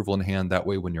that pre-approval in hand. That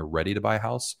way, when you're ready to buy a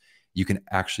house, you can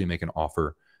actually make an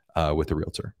offer with a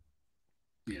realtor.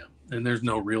 Yeah. And there's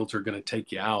no realtor going to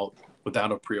take you out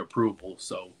without a pre-approval.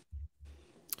 So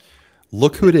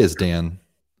look who it is, Dan.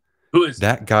 Who is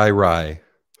that guy, Rye?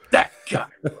 That guy.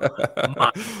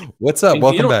 What's up?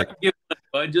 Welcome back.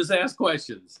 I just ask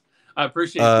questions. I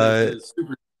appreciate the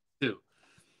super too.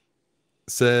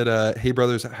 said, "Hey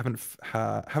brothers,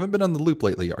 haven't been on the loop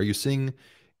lately. Are you seeing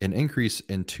an increase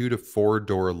in 2 to 4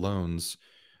 door loans?"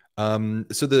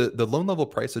 So the loan level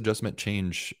price adjustment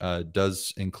change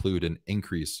does include an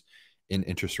increase in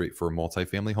interest rate for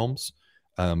multifamily homes.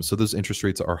 So those interest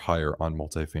rates are higher on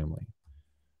multifamily.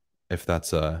 If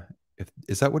that's if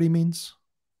is that what he means?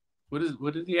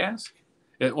 What did he ask?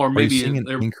 Or Are you maybe seeing an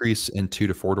there increase in 2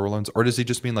 to 4 door loans, or does he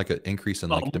just mean like an increase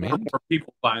in are like more and demand? more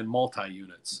people buying multi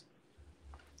units.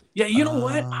 Yeah, you know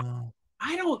what? Uh,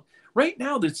 I don't. Right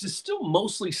now, this is still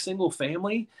mostly single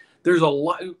family. There's a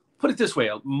lot. Put it this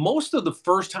way: most of the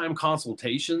first time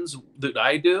consultations that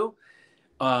I do,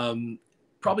 um,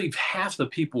 probably half the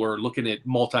people are looking at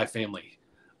multifamily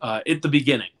at the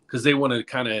beginning because they want to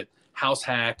kind of house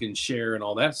hack and share and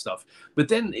all that stuff. But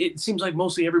then it seems like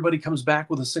mostly everybody comes back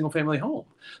with a single family home.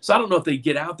 So I don't know if they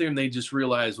get out there and they just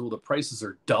realize, well, the prices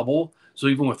are double. So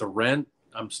even with the rent,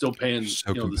 I'm still paying,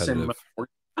 so the same competitive. amount.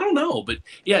 I don't know, but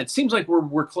yeah, it seems like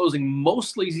we're closing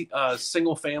mostly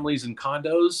single families and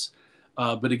condos.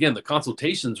 But again, the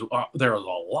consultations there are a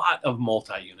lot of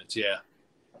multi units. Yeah.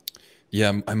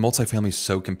 Yeah, multifamily is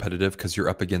so competitive because you're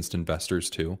up against investors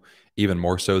too, even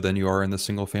more so than you are in the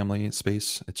single family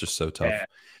space. It's just so tough. Yeah.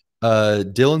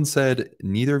 Dylan said,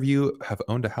 neither of you have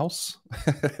owned a house.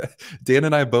 Dan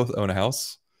and I both own a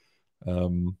house.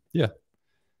 Yeah.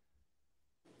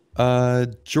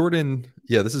 Jordan,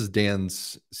 yeah, this is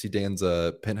Dan's. See Dan's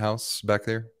penthouse back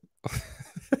there.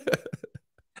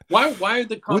 Why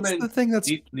the What's the comment? thing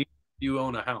that's You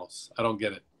own a house? I don't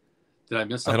get it. Did I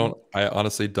miss I something? don't I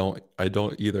honestly don't I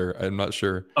don't either. I'm not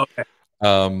sure. Okay.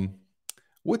 Um,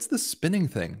 what's the spinning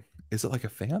thing? Is it like a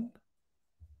fan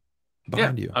Yeah,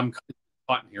 behind you? I'm kind of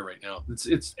hot in here right now.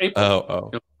 It's April.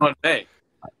 Oh, oh. On May.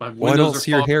 My Well, I don't windows are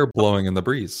see your fog. hair blowing in the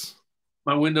breeze.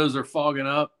 My windows are fogging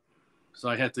up, so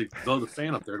I had to blow the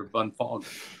fan up there to unfog.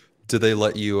 Do they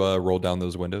let you roll down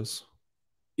those windows?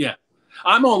 Yeah,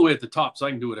 I'm all the way at the top, so I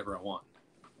can do whatever I want.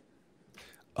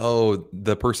 Oh,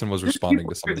 the person was There's responding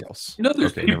people to here somebody else.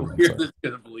 there's Okay, never people mind. here Sorry. that's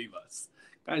gonna believe us,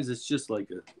 guys. It's just like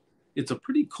it's a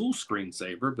pretty cool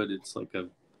screensaver, but it's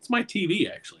my TV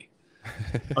actually.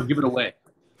 I'll give it away.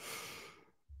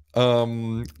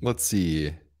 Let's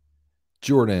see.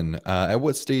 Jordan, at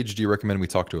what stage do you recommend we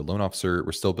talk to a loan officer?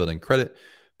 We're still building credit,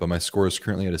 but my score is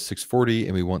currently at a 640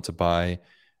 and we want to buy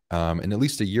in at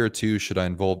least a year or two. Should I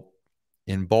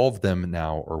involve them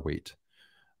now or wait?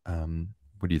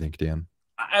 What do you think, Dan?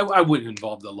 I wouldn't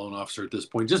involve the loan officer at this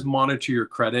point. Just monitor your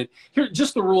credit. Here,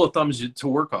 just the rule of thumb is to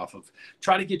work off of.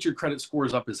 Try to get your credit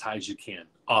scores up as high as you can.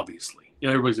 Obviously,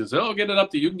 everybody says, "Oh, get it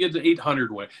up to you can get to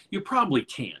 800." Way you probably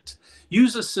can't.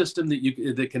 Use a system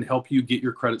that can help you get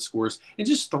your credit scores and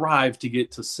just thrive to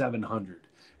get to 700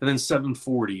 and then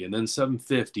 740 and then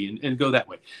 750 and go that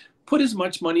way. Put as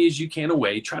much money as you can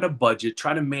away. Try to budget.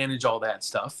 Try to manage all that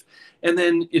stuff. And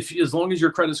then, if as long as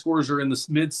your credit scores are in the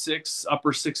mid six,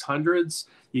 upper 600s,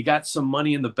 you got some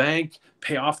money in the bank.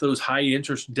 Pay off those high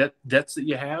interest debts that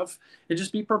you have, and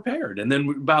just be prepared. And then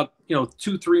about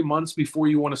 2-3 months before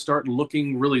you want to start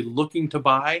really looking to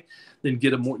buy, then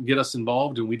get us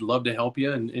involved, and we'd love to help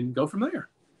you and go from there.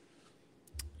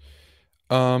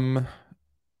 Um,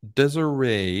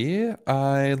 Desiree,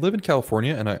 I live in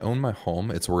California and I own my home.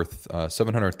 It's worth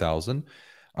 700,000.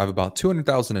 I have about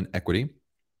 200,000 in equity.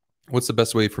 What's the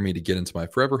best way for me to get into my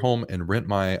forever home and rent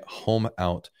my home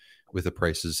out with the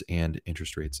prices and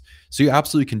interest rates? So you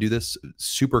absolutely can do this.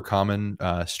 Super common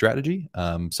strategy.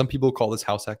 Some people call this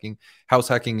house hacking. House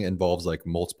hacking involves like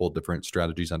multiple different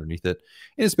strategies underneath it.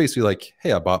 And it's basically like,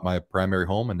 hey, I bought my primary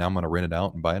home and now I'm going to rent it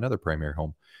out and buy another primary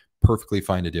home. Perfectly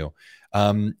fine to do.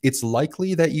 It's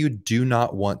likely that you do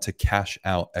not want to cash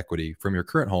out equity from your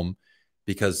current home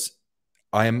because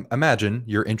imagine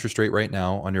your interest rate right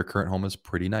now on your current home is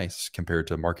pretty nice compared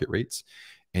to market rates,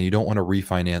 and you don't want to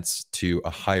refinance to a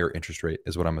higher interest rate,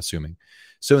 is what I'm assuming.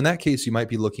 So in that case, you might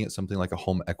be looking at something like a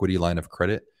home equity line of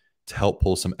credit to help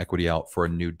pull some equity out for a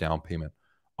new down payment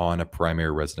on a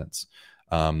primary residence.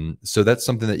 So that's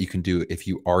something that you can do if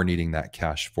you are needing that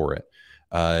cash for it.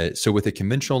 So with a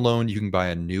conventional loan, you can buy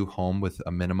a new home with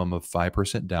a minimum of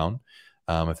 5% down,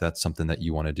 if that's something that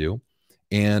you want to do.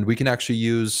 And we can actually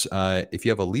use, if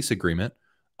you have a lease agreement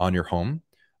on your home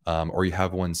or you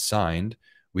have one signed,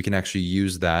 we can actually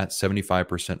use that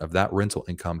 75% of that rental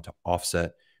income to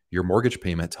offset your mortgage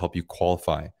payment to help you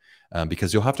qualify.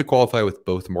 Because you'll have to qualify with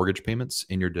both mortgage payments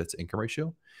in your debt to income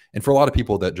ratio. And for a lot of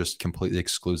people, that just completely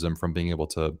excludes them from being able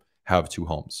to have two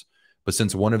homes. But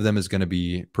since one of them is going to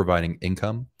be providing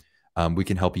income, we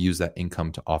can help you use that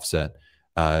income to offset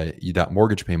that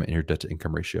mortgage payment in your debt to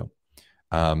income ratio.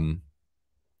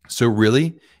 So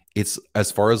really, it's,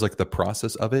 as far as like the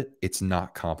process of it, it's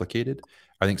not complicated.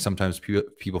 I think sometimes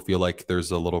people feel like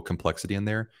there's a little complexity in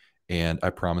there, and I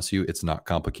promise you, it's not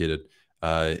complicated.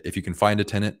 If you can find a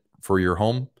tenant for your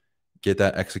home, get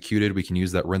that executed. We can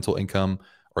use that rental income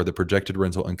or the projected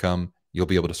rental income. You'll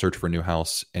be able to search for a new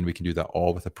house, and we can do that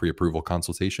all with a pre-approval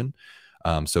consultation.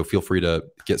 So feel free to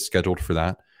get scheduled for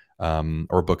that,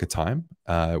 or book a time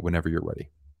whenever you're ready.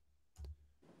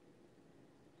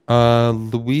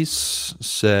 Luis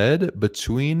said,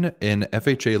 between an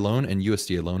FHA loan and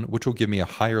USDA loan, which will give me a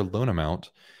higher loan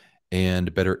amount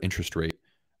and better interest rate?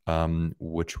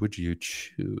 Which would you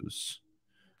choose?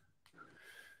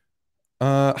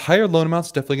 Higher loan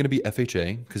amounts definitely going to be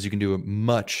FHA, because you can do a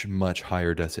much, much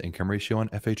higher debt to income ratio on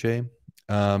FHA.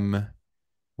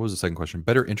 What was the second question?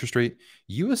 Better interest rate.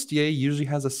 USDA usually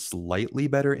has a slightly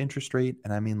better interest rate,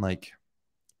 and I mean like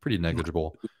pretty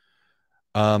negligible.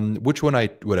 Which one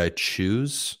would I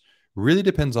choose? Really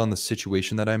depends on the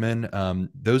situation that I'm in.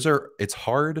 It's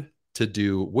hard to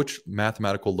do. Which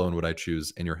mathematical loan would I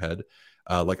choose in your head?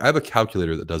 Like I have a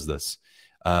calculator that does this.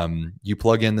 You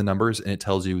plug in the numbers and it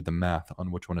tells you the math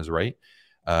on which one is right.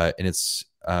 And it's,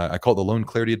 I call it the Loan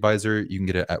Clarity Advisor. You can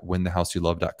get it at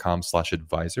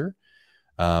winthehouseyoulove.com/advisor.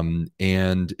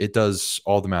 And it does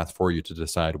all the math for you to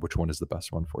decide which one is the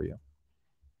best one for you.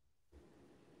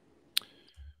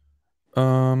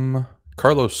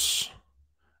 Carlos,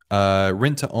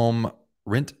 rent to own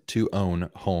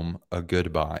home, a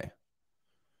good buy.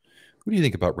 What do you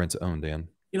think about rent to own, Dan?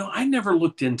 I never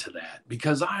looked into that,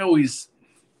 because I always,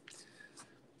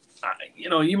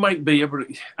 you might be able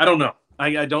to, I don't know.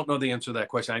 I don't know the answer to that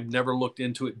question. I've never looked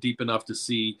into it deep enough to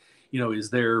see, is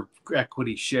there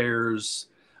equity shares?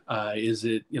 Is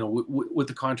it, what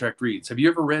the contract reads? Have you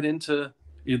ever read into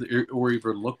either, or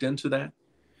ever looked into that?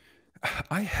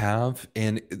 I have,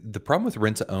 and the problem with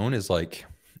rent to own is like,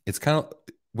 it's kind of,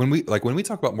 when we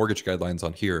talk about mortgage guidelines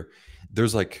on here,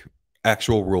 there's like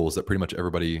actual rules that pretty much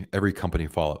every company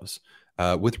follows.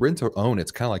 With rent to own,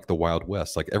 it's kind of like the Wild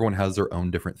West. Like everyone has their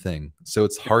own different thing, so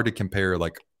it's hard to compare.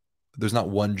 Like, there's not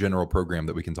one general program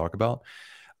that we can talk about.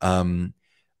 The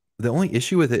only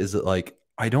issue with it is that like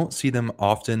I don't see them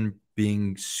often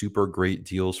being super great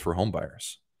deals for home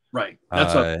buyers. Right.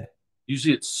 That's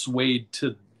usually it's swayed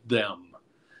to them.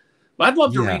 But I'd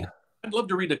love to read. I'd love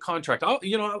to read a contract.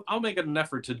 I'll make an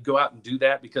effort to go out and do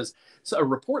that, because a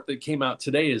report that came out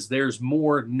today is there's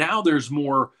more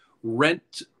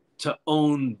rent to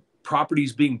own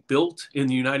properties being built in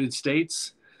the United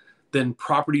States than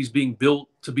properties being built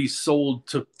to be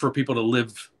sold for people to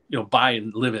live, buy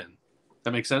and live in.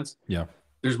 That makes sense? Yeah.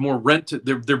 There's more rent.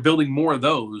 They're building more of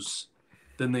those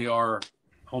than they are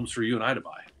homes for you and I to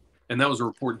buy. And that was a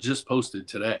report just posted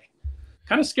today.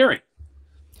 Kind of scary.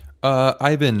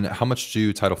 Ivan, how much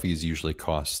do title fees usually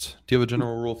cost? Do you have a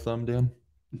general rule of thumb, Dan?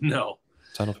 No.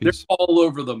 Title fees? They're all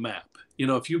over the map.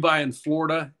 If you buy in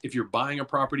Florida, if you're buying a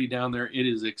property down there, it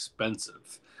is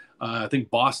expensive. I think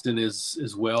Boston is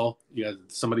as well. Yeah,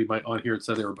 somebody might on here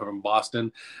said they were from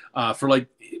Boston. For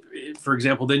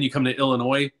example, then you come to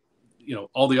Illinois.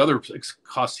 All the other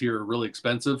costs here are really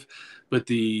expensive, but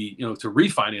to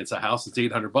refinance a house, it's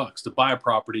 $800. To buy a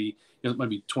property, it might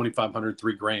be $2,500,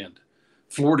 $3,000.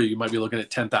 Florida, you might be looking at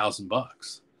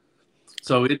 $10,000.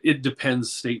 So it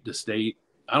depends state to state.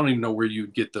 I don't even know where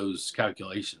you'd get those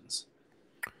calculations.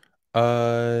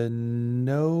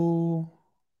 No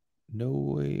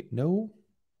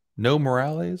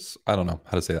Morales. I don't know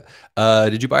how to say that.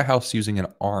 Did you buy a house using an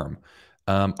ARM?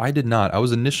 I did not. I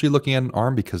was initially looking at an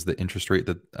ARM because the interest rate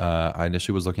that I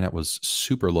initially was looking at was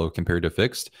super low compared to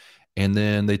fixed. And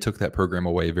then they took that program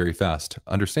away very fast.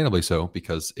 Understandably so,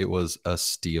 because it was a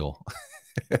steal.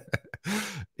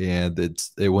 And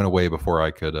it went away before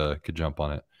I could jump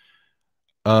on it.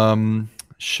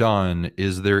 Sean,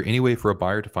 is there any way for a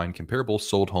buyer to find comparable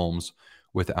sold homes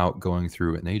without going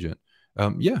through an agent?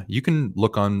 Yeah, you can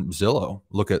look on Zillow,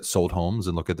 look at sold homes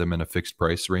and look at them in a fixed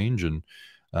price range and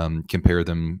compare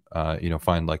them,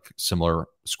 find like similar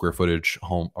square footage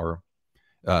home or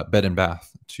bed and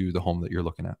bath to the home that you're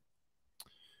looking at.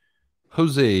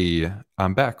 Jose,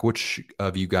 I'm back. Which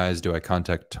of you guys do I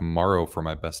contact tomorrow for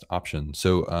my best option?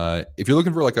 So if you're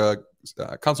looking for like a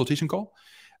consultation call,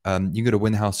 you can go to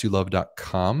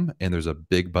winthehouseyoulove.com and there's a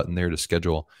big button there to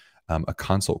schedule a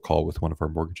consult call with one of our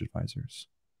mortgage advisors.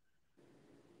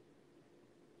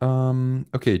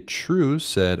 Okay, True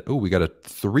said, oh, we got a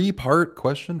 3-part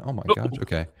question. Oh my gosh.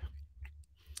 Okay.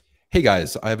 Hey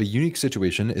guys, I have a unique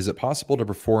situation. Is it possible to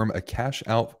perform a cash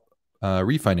out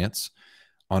refinance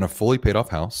on a fully paid off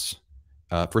house?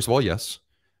 First of all, yes.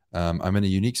 I'm in a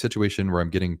unique situation where I'm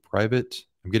getting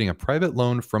a private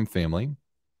loan from family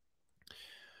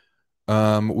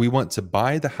We want to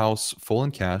buy the house full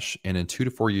in cash and in 2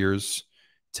 to 4 years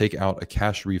take out a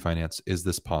cash refinance. Is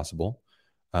this possible?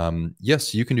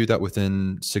 Yes, you can do that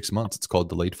within 6 months. It's called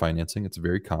delayed financing. It's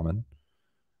very common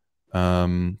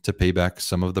to pay back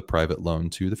some of the private loan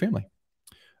to the family.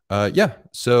 Yeah,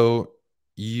 so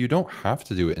you don't have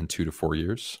to do it in 2 to 4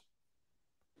 years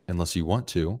unless you want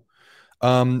to.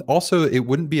 Also, it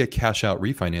wouldn't be a cash out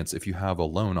refinance if you have a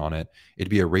loan on it. It'd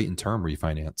be a rate and term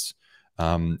refinance.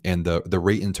 And the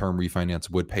rate and term refinance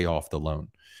would pay off the loan.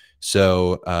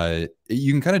 So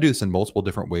you can kind of do this in multiple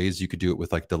different ways. You could do it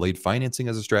with like delayed financing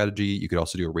as a strategy. You could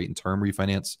also do a rate and term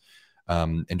refinance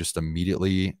and just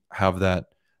immediately have that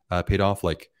paid off.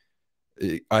 Like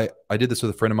I did this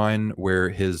with a friend of mine where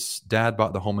his dad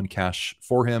bought the home in cash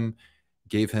for him,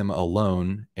 gave him a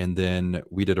loan, and then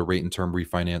we did a rate and term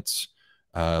refinance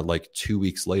like 2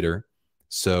 weeks later.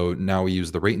 So now we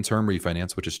use the rate and term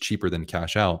refinance, which is cheaper than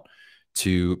cash out,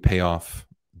 to pay off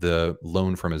the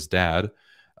loan from his dad.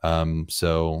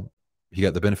 So he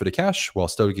got the benefit of cash while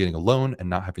still getting a loan and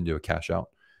not having to do a cash out.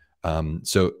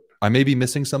 So I may be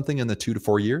missing something in the 2 to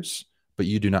 4 years, but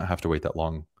you do not have to wait that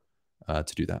long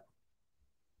to do that.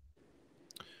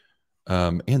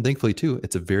 And thankfully, too,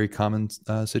 it's a very common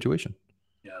situation.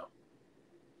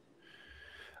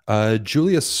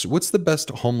 Julius, what's the best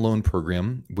home loan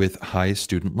program with high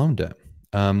student loan debt?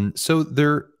 So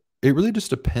it really just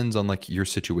depends on like your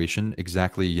situation.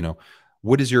 Exactly,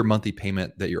 what is your monthly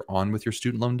payment that you're on with your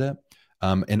student loan debt?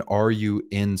 And are you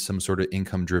in some sort of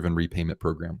income driven repayment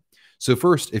program? So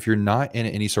first, if you're not in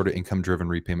any sort of income driven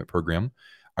repayment program,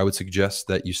 I would suggest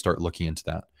that you start looking into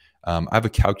that. I have a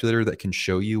calculator that can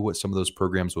show you what some of those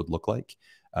programs would look like.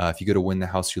 If you go to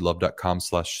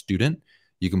winthehouseyoulove.com/student,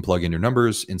 you can plug in your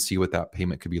numbers and see what that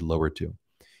payment could be lowered to.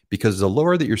 Because the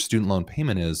lower that your student loan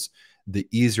payment is, the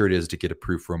easier it is to get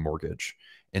approved for a mortgage.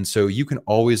 And so you can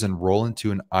always enroll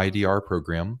into an IDR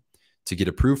program to get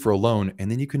approved for a loan. And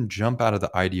then you can jump out of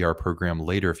the IDR program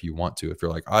later if you want to. If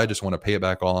you're like, I just want to pay it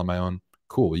back all on my own,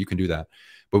 cool, you can do that.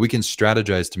 But we can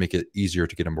strategize to make it easier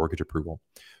to get a mortgage approval.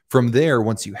 From there,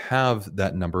 once you have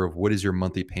that number of what is your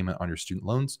monthly payment on your student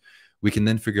loans, we can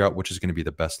then figure out which is going to be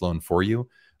the best loan for you.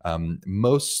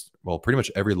 Pretty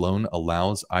much every loan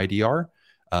allows IDR.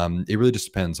 It really just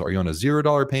depends. Are you on a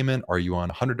 $0 payment? Are you on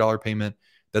a $100 payment?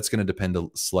 That's going to depend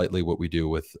slightly what we do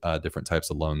with different types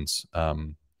of loans.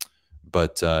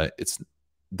 But it's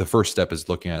the first step is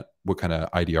looking at what kind of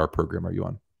IDR program are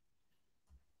you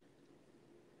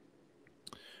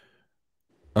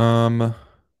on.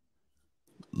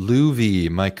 Lou V,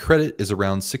 my credit is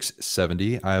around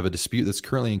 670. I have a dispute that's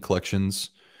currently in collections.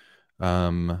 I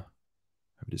have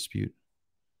a dispute.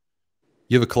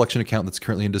 You have a collection account that's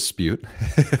currently in dispute.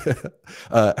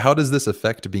 How does this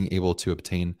affect being able to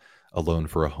obtain a loan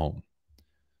for a home?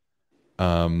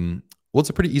 Well, it's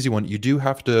a pretty easy one. You do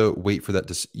have to wait for that.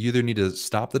 You either need to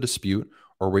stop the dispute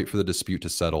or wait for the dispute to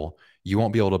settle. You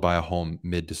won't be able to buy a home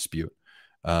mid-dispute.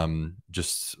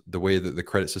 Just the way that the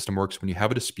credit system works, when you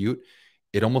have a dispute,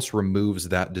 it almost removes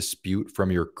that dispute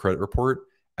from your credit report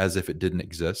as if it didn't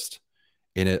exist.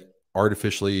 And it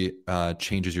artificially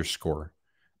changes your score.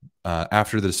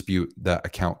 After the dispute, that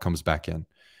account comes back in.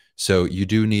 So you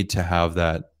do need to have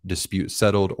that dispute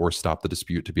settled or stop the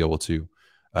dispute to be able to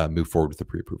move forward with the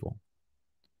pre-approval.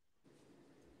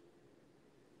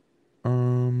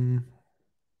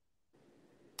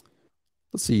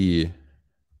 Let's see.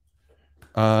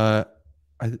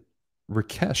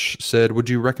 Rakesh said, would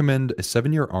you recommend a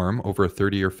 7-year ARM over a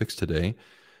 30-year fixed today?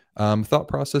 Thought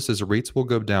process is rates will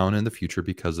go down in the future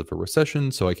because of a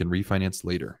recession, so I can refinance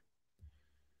later.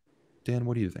 Dan,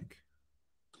 what do you think?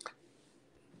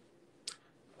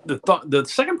 The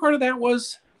second part of that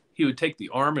was he would take the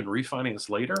ARM and refinance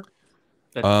later.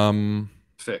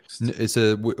 Fixed.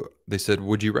 They said,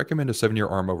 would you recommend a 7-year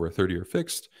ARM over a 30-year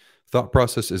fixed? Thought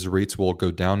process is rates will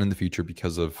go down in the future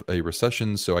because of a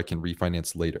recession, so I can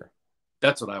refinance later.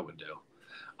 That's what I would do.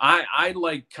 I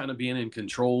like kind of being in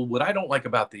control. What I don't like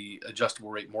about the adjustable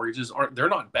rate mortgages they're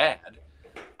not bad.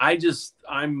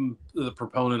 I'm the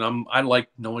proponent. I like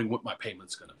knowing what my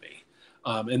payment's going to be.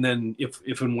 And then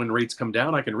if and when rates come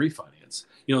down, I can refinance.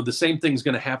 The same thing's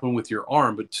going to happen with your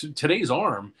ARM, but today's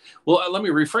ARM, well, let me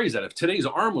rephrase that. If today's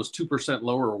ARM was 2%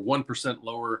 lower or 1%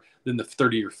 lower than the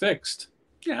 30-year fixed,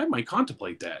 yeah, I might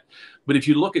contemplate that. But if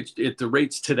you look at the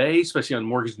rates today, especially on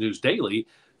Mortgage News Daily,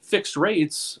 fixed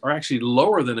rates are actually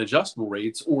lower than adjustable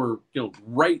rates or,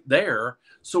 right there.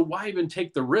 So why even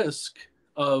take the risk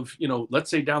of, let's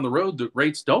say down the road, the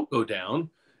rates don't go down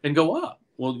and go up?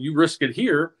 Well, you risk it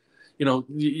here.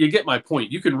 you get my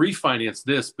point. You can refinance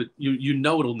this, but you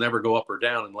know it'll never go up or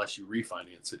down unless you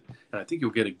refinance it. And I think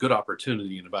you'll get a good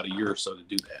opportunity in about a year or so to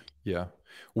do that. Yeah.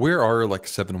 Where are like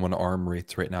 7/1 ARM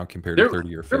rates right now compared to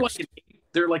 30-year fixed?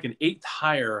 They're like an eighth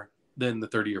higher than the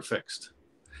 30-year fixed.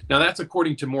 Now that's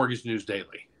according to Mortgage News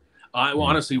Daily.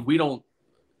 Honestly,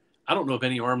 I don't know if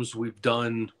any ARMs we've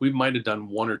done. We might have done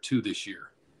one or two this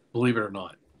year, believe it or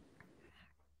not,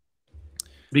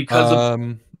 because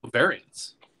of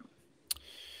variance.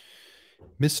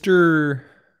 Mr.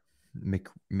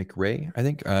 McRae, I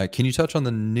think. Can you touch on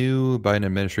the new Biden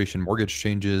administration mortgage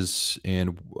changes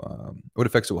and what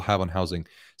effects it will have on housing?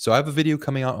 So I have a video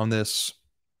coming out on this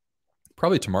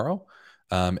probably tomorrow.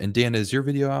 And Dan, is your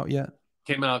video out yet?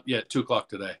 Came out, 2:00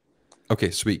 today. Okay,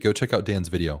 sweet. Go check out Dan's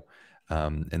video,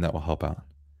 and that will help out.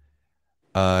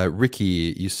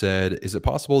 Ricky, you said, is it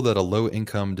possible that a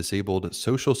low-income disabled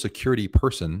Social Security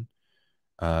person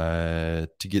to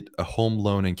get a home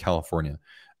loan in California?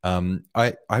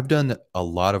 I've done a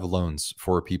lot of loans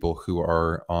for people who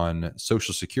are on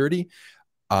Social Security.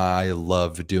 I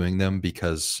love doing them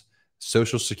because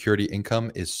Social Security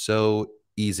income is so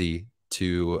easy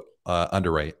to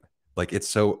underwrite. Like it's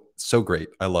so great.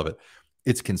 I love it.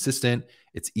 It's consistent.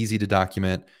 It's easy to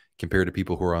document compared to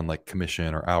people who are on like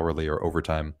commission or hourly or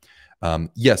overtime.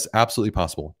 Yes, absolutely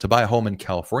possible to buy a home in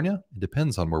California. It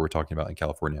depends on where we're talking about in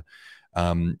California.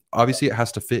 Obviously, it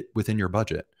has to fit within your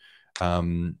budget.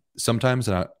 Sometimes,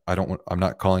 and I'm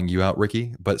not calling you out,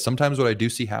 Ricky, but sometimes what I do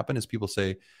see happen is people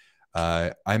say,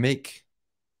 I make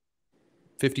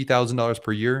 $50,000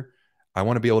 per year. I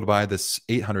want to be able to buy this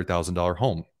 $800,000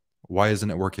 home. Why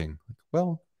isn't it working?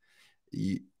 Well,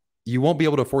 you won't be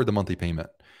able to afford the monthly payment.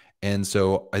 And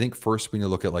so I think first we need to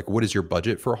look at like, what is your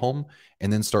budget for a home,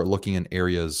 and then start looking in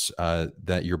areas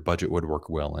that your budget would work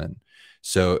well in.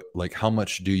 So like, how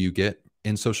much do you get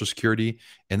in Social Security?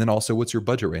 And then also, what's your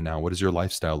budget right now? What does your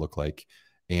lifestyle look like?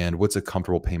 And what's a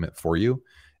comfortable payment for you?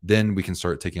 Then we can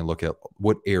start taking a look at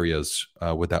what areas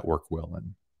would that work well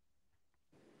in.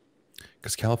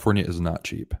 Because California is not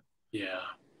cheap. Yeah.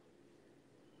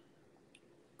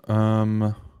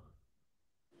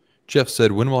 Jeff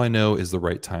said, when will I know is the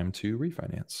right time to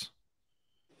refinance?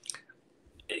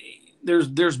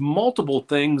 There's multiple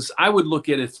things. I would look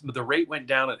at if the rate went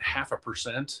down at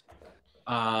 0.5%.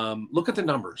 Look at the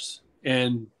numbers.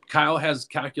 And Kyle has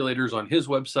calculators on his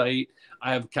website.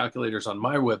 I have calculators on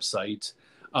my website.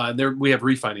 We have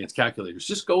refinance calculators.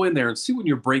 Just go in there and see when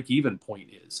your break-even point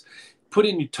is. Put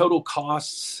in your total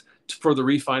costs for the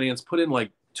refinance. Put in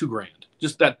like $2,000.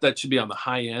 Just that should be on the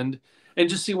high end. And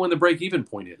just see when the break-even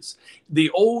point is. The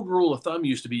old rule of thumb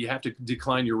used to be you have to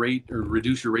decline your rate or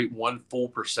reduce your rate 1 full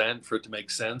percent for it to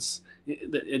make sense.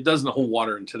 It doesn't hold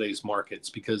water in today's markets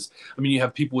because, I mean, you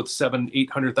have people with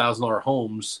 $700,000-800,000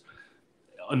 homes,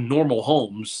 normal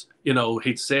homes, hate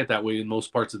to say it that way in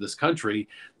most parts of this country,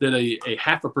 that a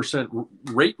 0.5%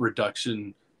 rate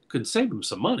reduction could save them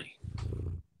some money.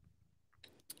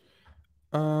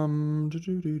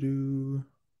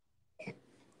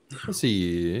 Let's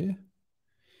see.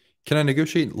 Can I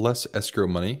negotiate less escrow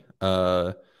money?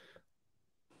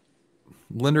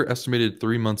 Lender estimated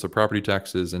 3 months of property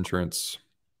taxes, insurance.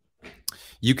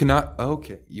 You cannot.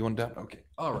 Okay, you want that? Okay,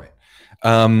 all right.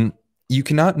 You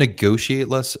cannot negotiate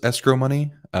less escrow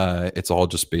money. It's all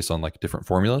just based on like different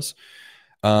formulas.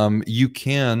 You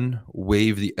can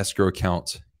waive the escrow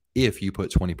account if you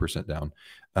put 20% down.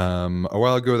 A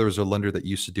while ago, there was a lender that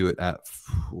used to do it at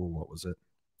what was it?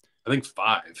 I think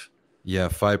 5. Yeah,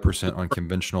 5% on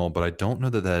conventional, but I don't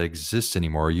know that exists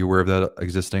anymore. Are you aware of that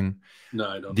existing? No,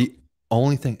 I don't. The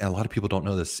only thing, and a lot of people don't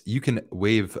know this, you can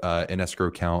waive an escrow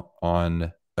account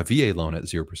on a VA loan at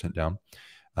 0% down,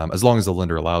 as long as the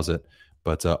lender allows it.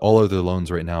 But all other loans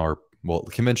right now are, well,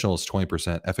 conventional is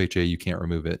 20%. FHA, you can't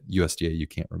remove it. USDA, you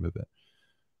can't remove it.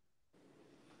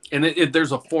 And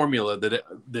there's a formula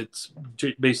that's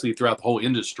basically throughout the whole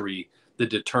industry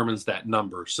that determines that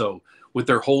number. So what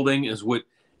they're holding is what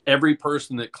every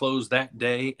person that closed that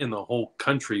day in the whole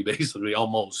country basically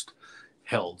almost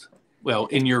held. Well,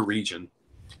 in your region.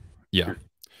 Yeah.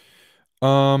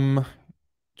 Well,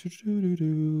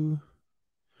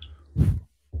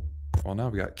 now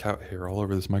we got cat hair all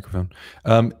over this microphone.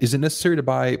 Is it necessary to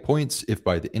buy points if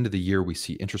by the end of the year we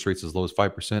see interest rates as low as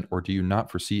 5%, or do you not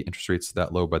foresee interest rates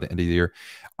that low by the end of the year?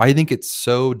 I think it's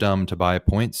so dumb to buy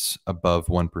points above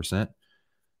 1%.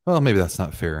 Well, maybe that's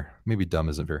not fair. Maybe dumb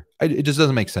isn't fair. It just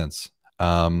doesn't make sense,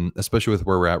 especially with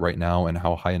where we're at right now and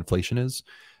how high inflation is.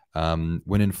 When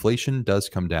inflation does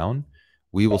come down,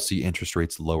 we will see interest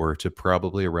rates lower to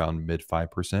probably around mid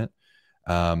 5%.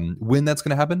 When that's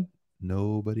going to happen,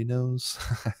 nobody knows.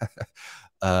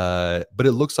 But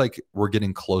it looks like we're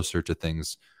getting closer to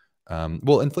things.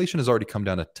 Well, inflation has already come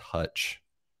down a touch,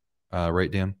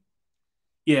 right, Dan?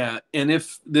 Yeah, and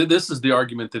if this is the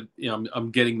argument that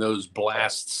I'm getting those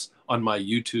blasts on my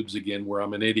YouTubes again, where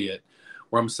I'm an idiot,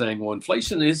 where I'm saying, well,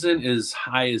 inflation isn't as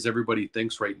high as everybody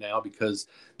thinks right now, because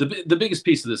the biggest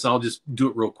piece of this, I'll just do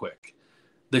it real quick.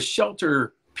 The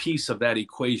shelter piece of that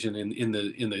equation in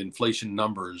the inflation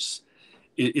numbers,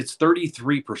 it's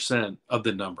 33% of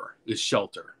the number is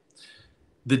shelter.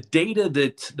 The data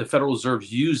that the Federal Reserve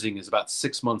is using is about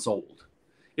 6 months old.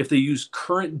 If they use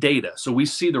current data, so we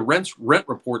see the rent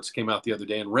reports came out the other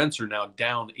day, and rents are now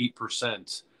down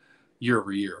 8% year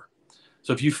over year.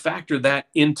 So if you factor that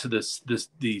into the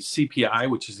CPI,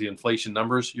 which is the inflation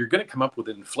numbers, you're going to come up with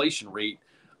an inflation rate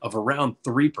of around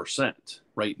 3%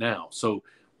 right now. So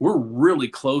we're really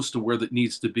close to where that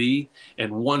needs to be.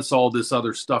 And once all this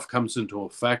other stuff comes into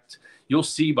effect, you'll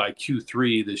see by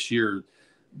Q3 this year,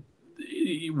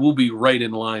 we'll be right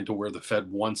in line to where the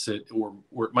Fed wants it, or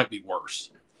it might be worse.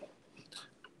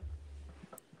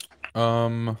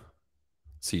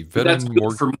 See, that's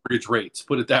good for mortgage rates,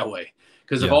 put it that way.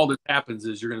 Because if all this happens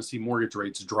is you're going to see mortgage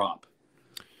rates drop.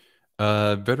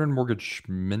 Veteran Mortgage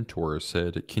Mentor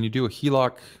said, can you do a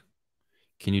HELOC?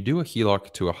 Can you do a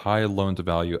HELOC to a high loan to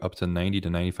value up to 90 to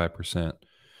 95%?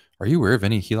 Are you aware of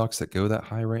any HELOCs that go that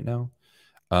high right now?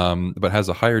 But has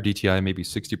a higher DTI, maybe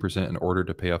 60% in order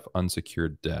to pay off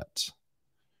unsecured debt.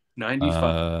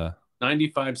 95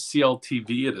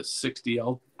 CLTV at a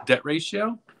 60L debt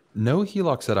ratio? No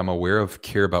HELOCs that I'm aware of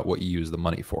care about what you use the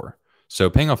money for. So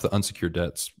paying off the unsecured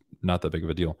debt's not that big of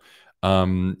a deal.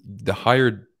 The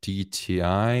higher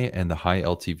DTI and the high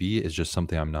LTV is just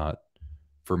something I'm not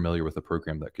familiar with a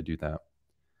program that could do that.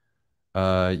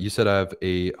 You said I have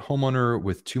a homeowner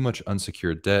with too much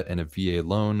unsecured debt and a VA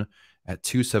loan at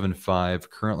 275,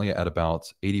 currently at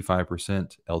about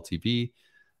 85% LTV.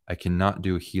 I cannot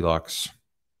do HELOCs.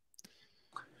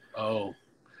 Oh,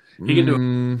 he can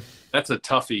do it. That's a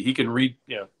toughie. He can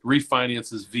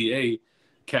refinance his VA,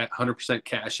 100%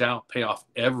 cash out, pay off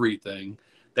everything.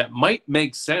 That might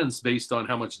make sense based on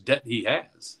how much debt he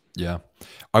has. Yeah.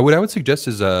 What I would suggest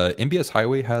is MBS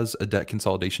Highway has a debt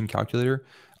consolidation calculator.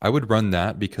 I would run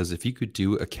that, because if you could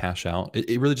do a cash out,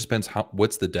 it really just depends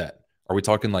what's the debt. Are we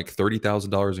talking like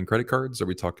 $30,000 in credit cards? Are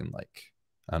we talking like,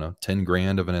 I don't know, 10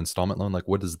 grand of an installment loan? Like,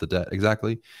 what is the debt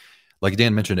exactly? Like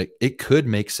Dan mentioned, it could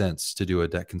make sense to do a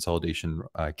debt consolidation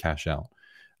cash out.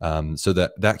 So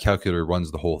that calculator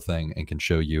runs the whole thing and can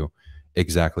show you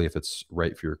exactly if it's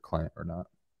right for your client or not.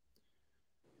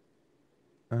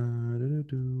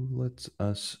 Let's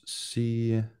us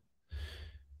see.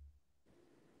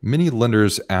 Many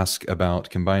lenders ask about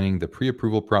combining the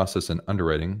pre-approval process and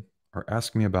underwriting, or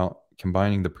ask me about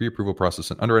combining the pre-approval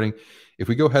process and underwriting. If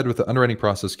we go ahead with the underwriting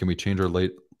process, can we change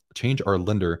our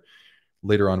lender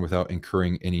later on without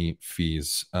incurring any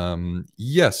fees?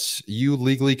 Yes, you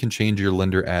legally can change your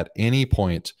lender at any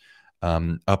point,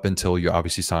 up until you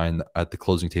obviously sign at the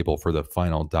closing table for the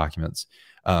final documents.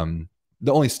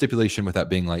 The only stipulation with that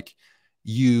being, like,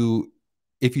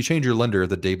 if you change your lender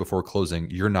the day before closing,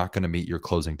 you're not going to meet your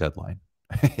closing deadline.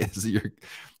 It's going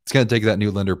to take that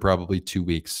new lender probably 2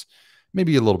 weeks,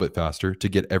 maybe a little bit faster, to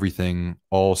get everything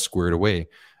all squared away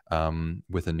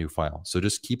with a new file. So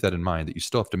just keep that in mind, that you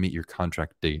still have to meet your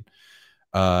contract date.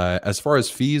 As far as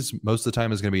fees, most of the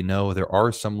time is going to be no. There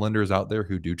are some lenders out there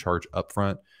who do charge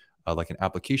upfront, like an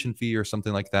application fee or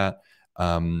something like that.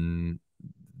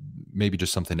 Maybe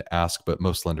just something to ask, but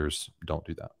most lenders don't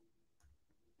do that.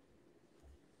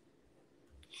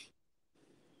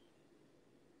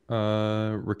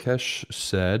 Rakesh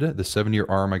said the 7-year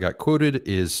ARM I got quoted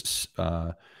is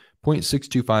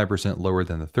 0.625% lower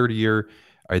than the 30-year.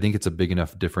 I think it's a big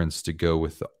enough difference to go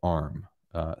with the ARM.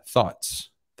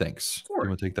 Thoughts? Thanks. You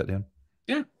want to take that, Dan?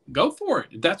 Yeah, go for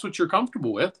it. That's what you're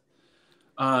comfortable with.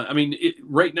 I mean,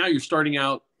 right now you're starting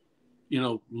out,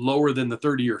 lower than the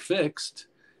 30-year fixed.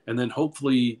 And then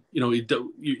hopefully,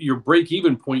 your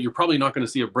break-even point, you're probably not going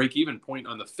to see a break-even point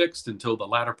on the fixed until the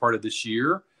latter part of this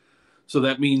year. So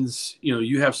that means,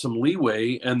 you have some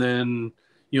leeway, and then,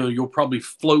 you'll probably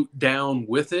float down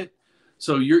with it.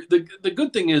 So the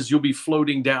good thing is you'll be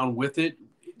floating down with it.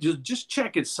 Just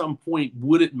check at some point,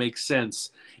 would it make sense?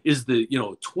 Is the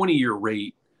 20-year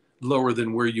rate lower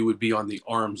than where you would be on the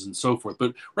ARMs and so forth?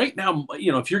 But right now,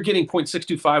 if you're getting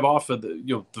 0.625 off of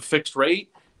the fixed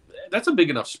rate, that's a big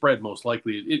enough spread, most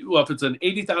likely. If it's an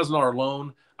 $80,000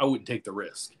 loan, I wouldn't take the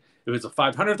risk. If it's a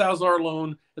 $500,000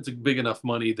 loan, it's a big enough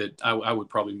money that I would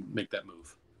probably make that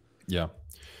move. Yeah.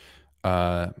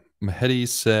 Mahedi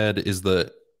said, here's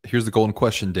the golden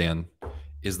question, Dan.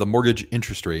 is the mortgage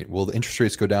interest rate. Will the interest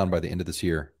rates go down by the end of this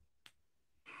year?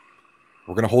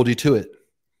 We're going to hold you to it.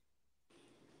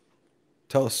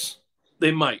 Tell us.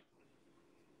 They might.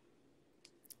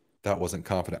 That wasn't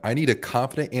confident. I need a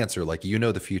confident answer, like you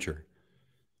know the future.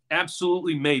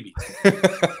 Absolutely, maybe.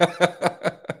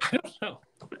 I don't know.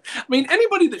 I mean,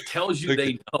 anybody that tells you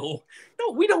they know,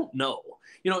 no, we don't know.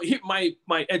 You know,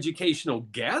 my educational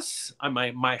guess,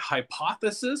 my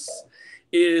hypothesis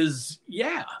is,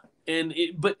 yeah.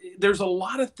 But there's a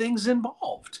lot of things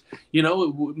involved. You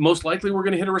know, most likely we're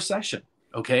going to hit a recession.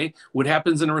 Okay. What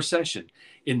happens in a recession?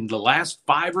 In the last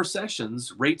 5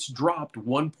 recessions, rates dropped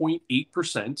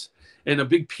 1.8%. And a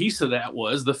big piece of that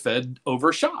was the Fed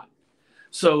overshot.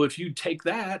 So if you take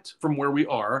that from where we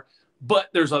are, but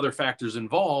there's other factors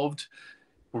involved,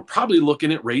 we're probably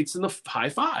looking at rates in the high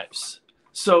 5s.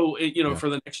 So, for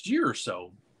the next year or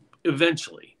so,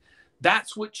 eventually.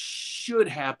 That's what should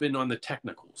happen on the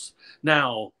technicals.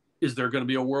 Now, is there going to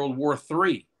be a World War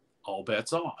III? All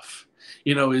bets off.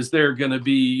 Is there going to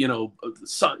be,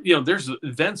 there's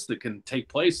events that can take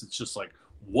place. It's just like,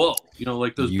 whoa,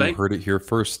 like those. You heard it here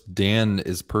first. Dan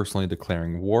is personally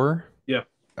declaring war. Yeah.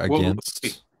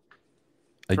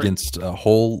 Against a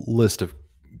whole list of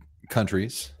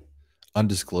countries,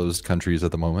 undisclosed countries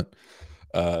at the moment.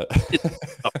 And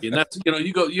that's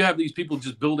you have these people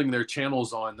just building their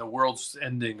channels on the world's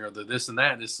ending or the this and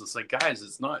that. And it's just like, guys,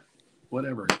 it's not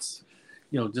whatever. It's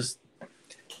just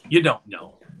you don't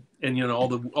know. And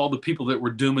all the people that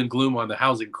were doom and gloom on the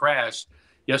housing crash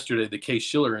yesterday, the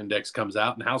Case-Shiller index comes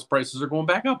out and house prices are going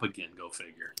back up again. Go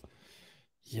figure.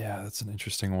 Yeah, that's an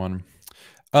interesting one.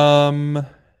 The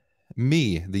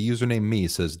username me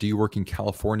says, do you work in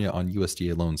California on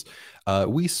USDA loans?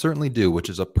 We certainly do, which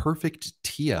is a perfect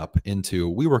tee up into,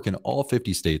 we work in all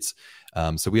 50 states.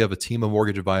 So we have a team of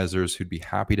mortgage advisors who'd be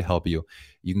happy to help you.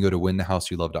 You can go to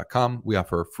winthehouseyoulove.com. We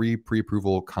offer a free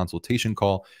pre-approval consultation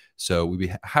call. So we'd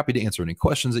be happy to answer any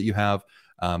questions that you have.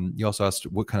 You also asked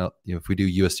what kind of, if we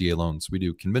do USDA loans, we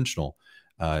do conventional,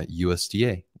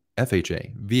 USDA,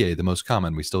 FHA, VA, the most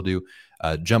common. We still do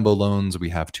jumbo loans. We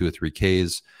have 2 or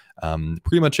 3Ks.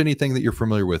 Pretty much anything that you're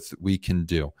familiar with, we can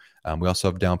do. We also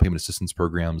have down payment assistance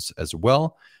programs as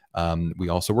well. We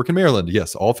also work in Maryland.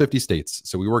 Yes, all 50 states.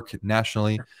 So we work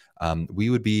nationally.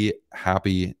 We would be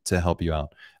happy to help you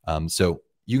out. So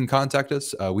you can contact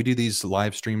us. We do these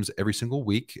live streams every single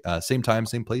week, same time,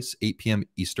 same place, 8 p.m.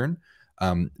 Eastern,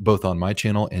 both on my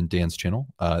channel and Dan's channel,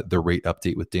 the rate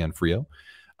update with Dan Frio.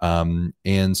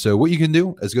 And so what you can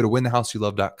do is go to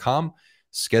winthehouseyoulove.com,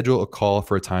 schedule a call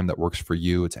for a time that works for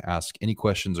you to ask any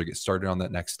questions or get started on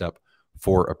that next step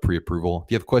for a pre-approval.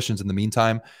 If you have questions in the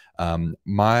meantime,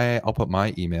 I'll put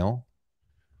my email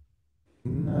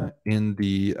in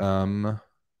the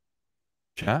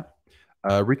chat.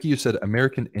 Ricky, you said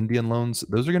American Indian loans.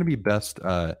 Those are going to be best,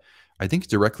 I think,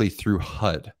 directly through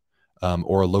HUD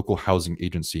or a local housing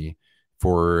agency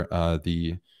for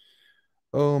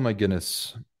oh my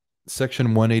goodness,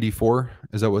 Section 184.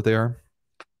 Is that what they are?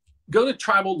 Go to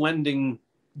Tribal Lending.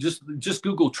 Just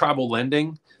Google Tribal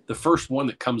Lending. The first one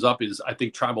that comes up is, I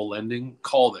think, Tribal Lending.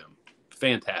 Call them.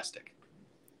 Fantastic.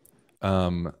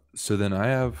 So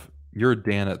then you're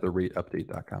Dan at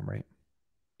therateupdate.com, right?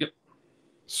 Yep.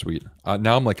 Sweet.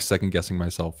 Now I'm like second guessing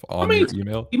myself on your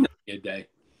email. Email me a day.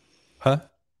 Huh? How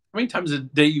many times a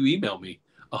day you email me?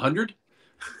 100?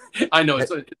 I know.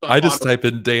 I just type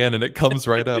in Dan and it comes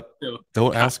right up.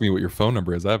 Don't ask me what your phone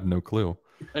number is. I have no clue.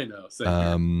 I know.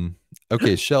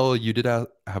 Okay, Shell, you did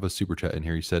have a super chat in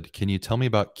here. You said, can you tell me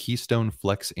about Keystone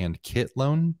Flex and Kit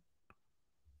loan?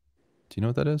 Do you know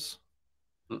what that is?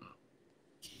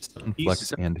 Keystone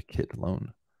Flex and Kit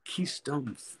loan.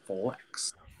 Keystone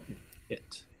Flex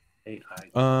Kit.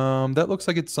 That looks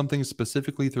like it's something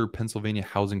specifically through Pennsylvania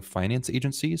Housing Finance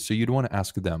Agency. So you'd want to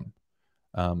ask them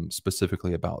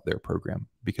specifically about their program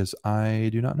because I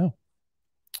do not know.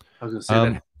 I was going to say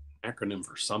that acronym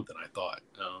for something, I thought.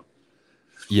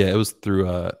 Yeah, it was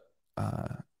through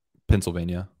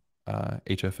Pennsylvania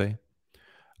HFA.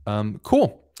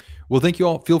 Cool. Well, thank you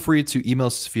all. Feel free to email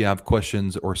us if you have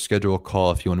questions or schedule a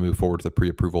call if you want to move forward to the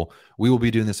pre-approval. We will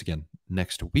be doing this again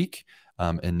next week.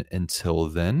 And until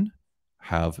then,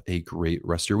 have a great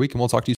rest of your week, and we'll talk to you soon.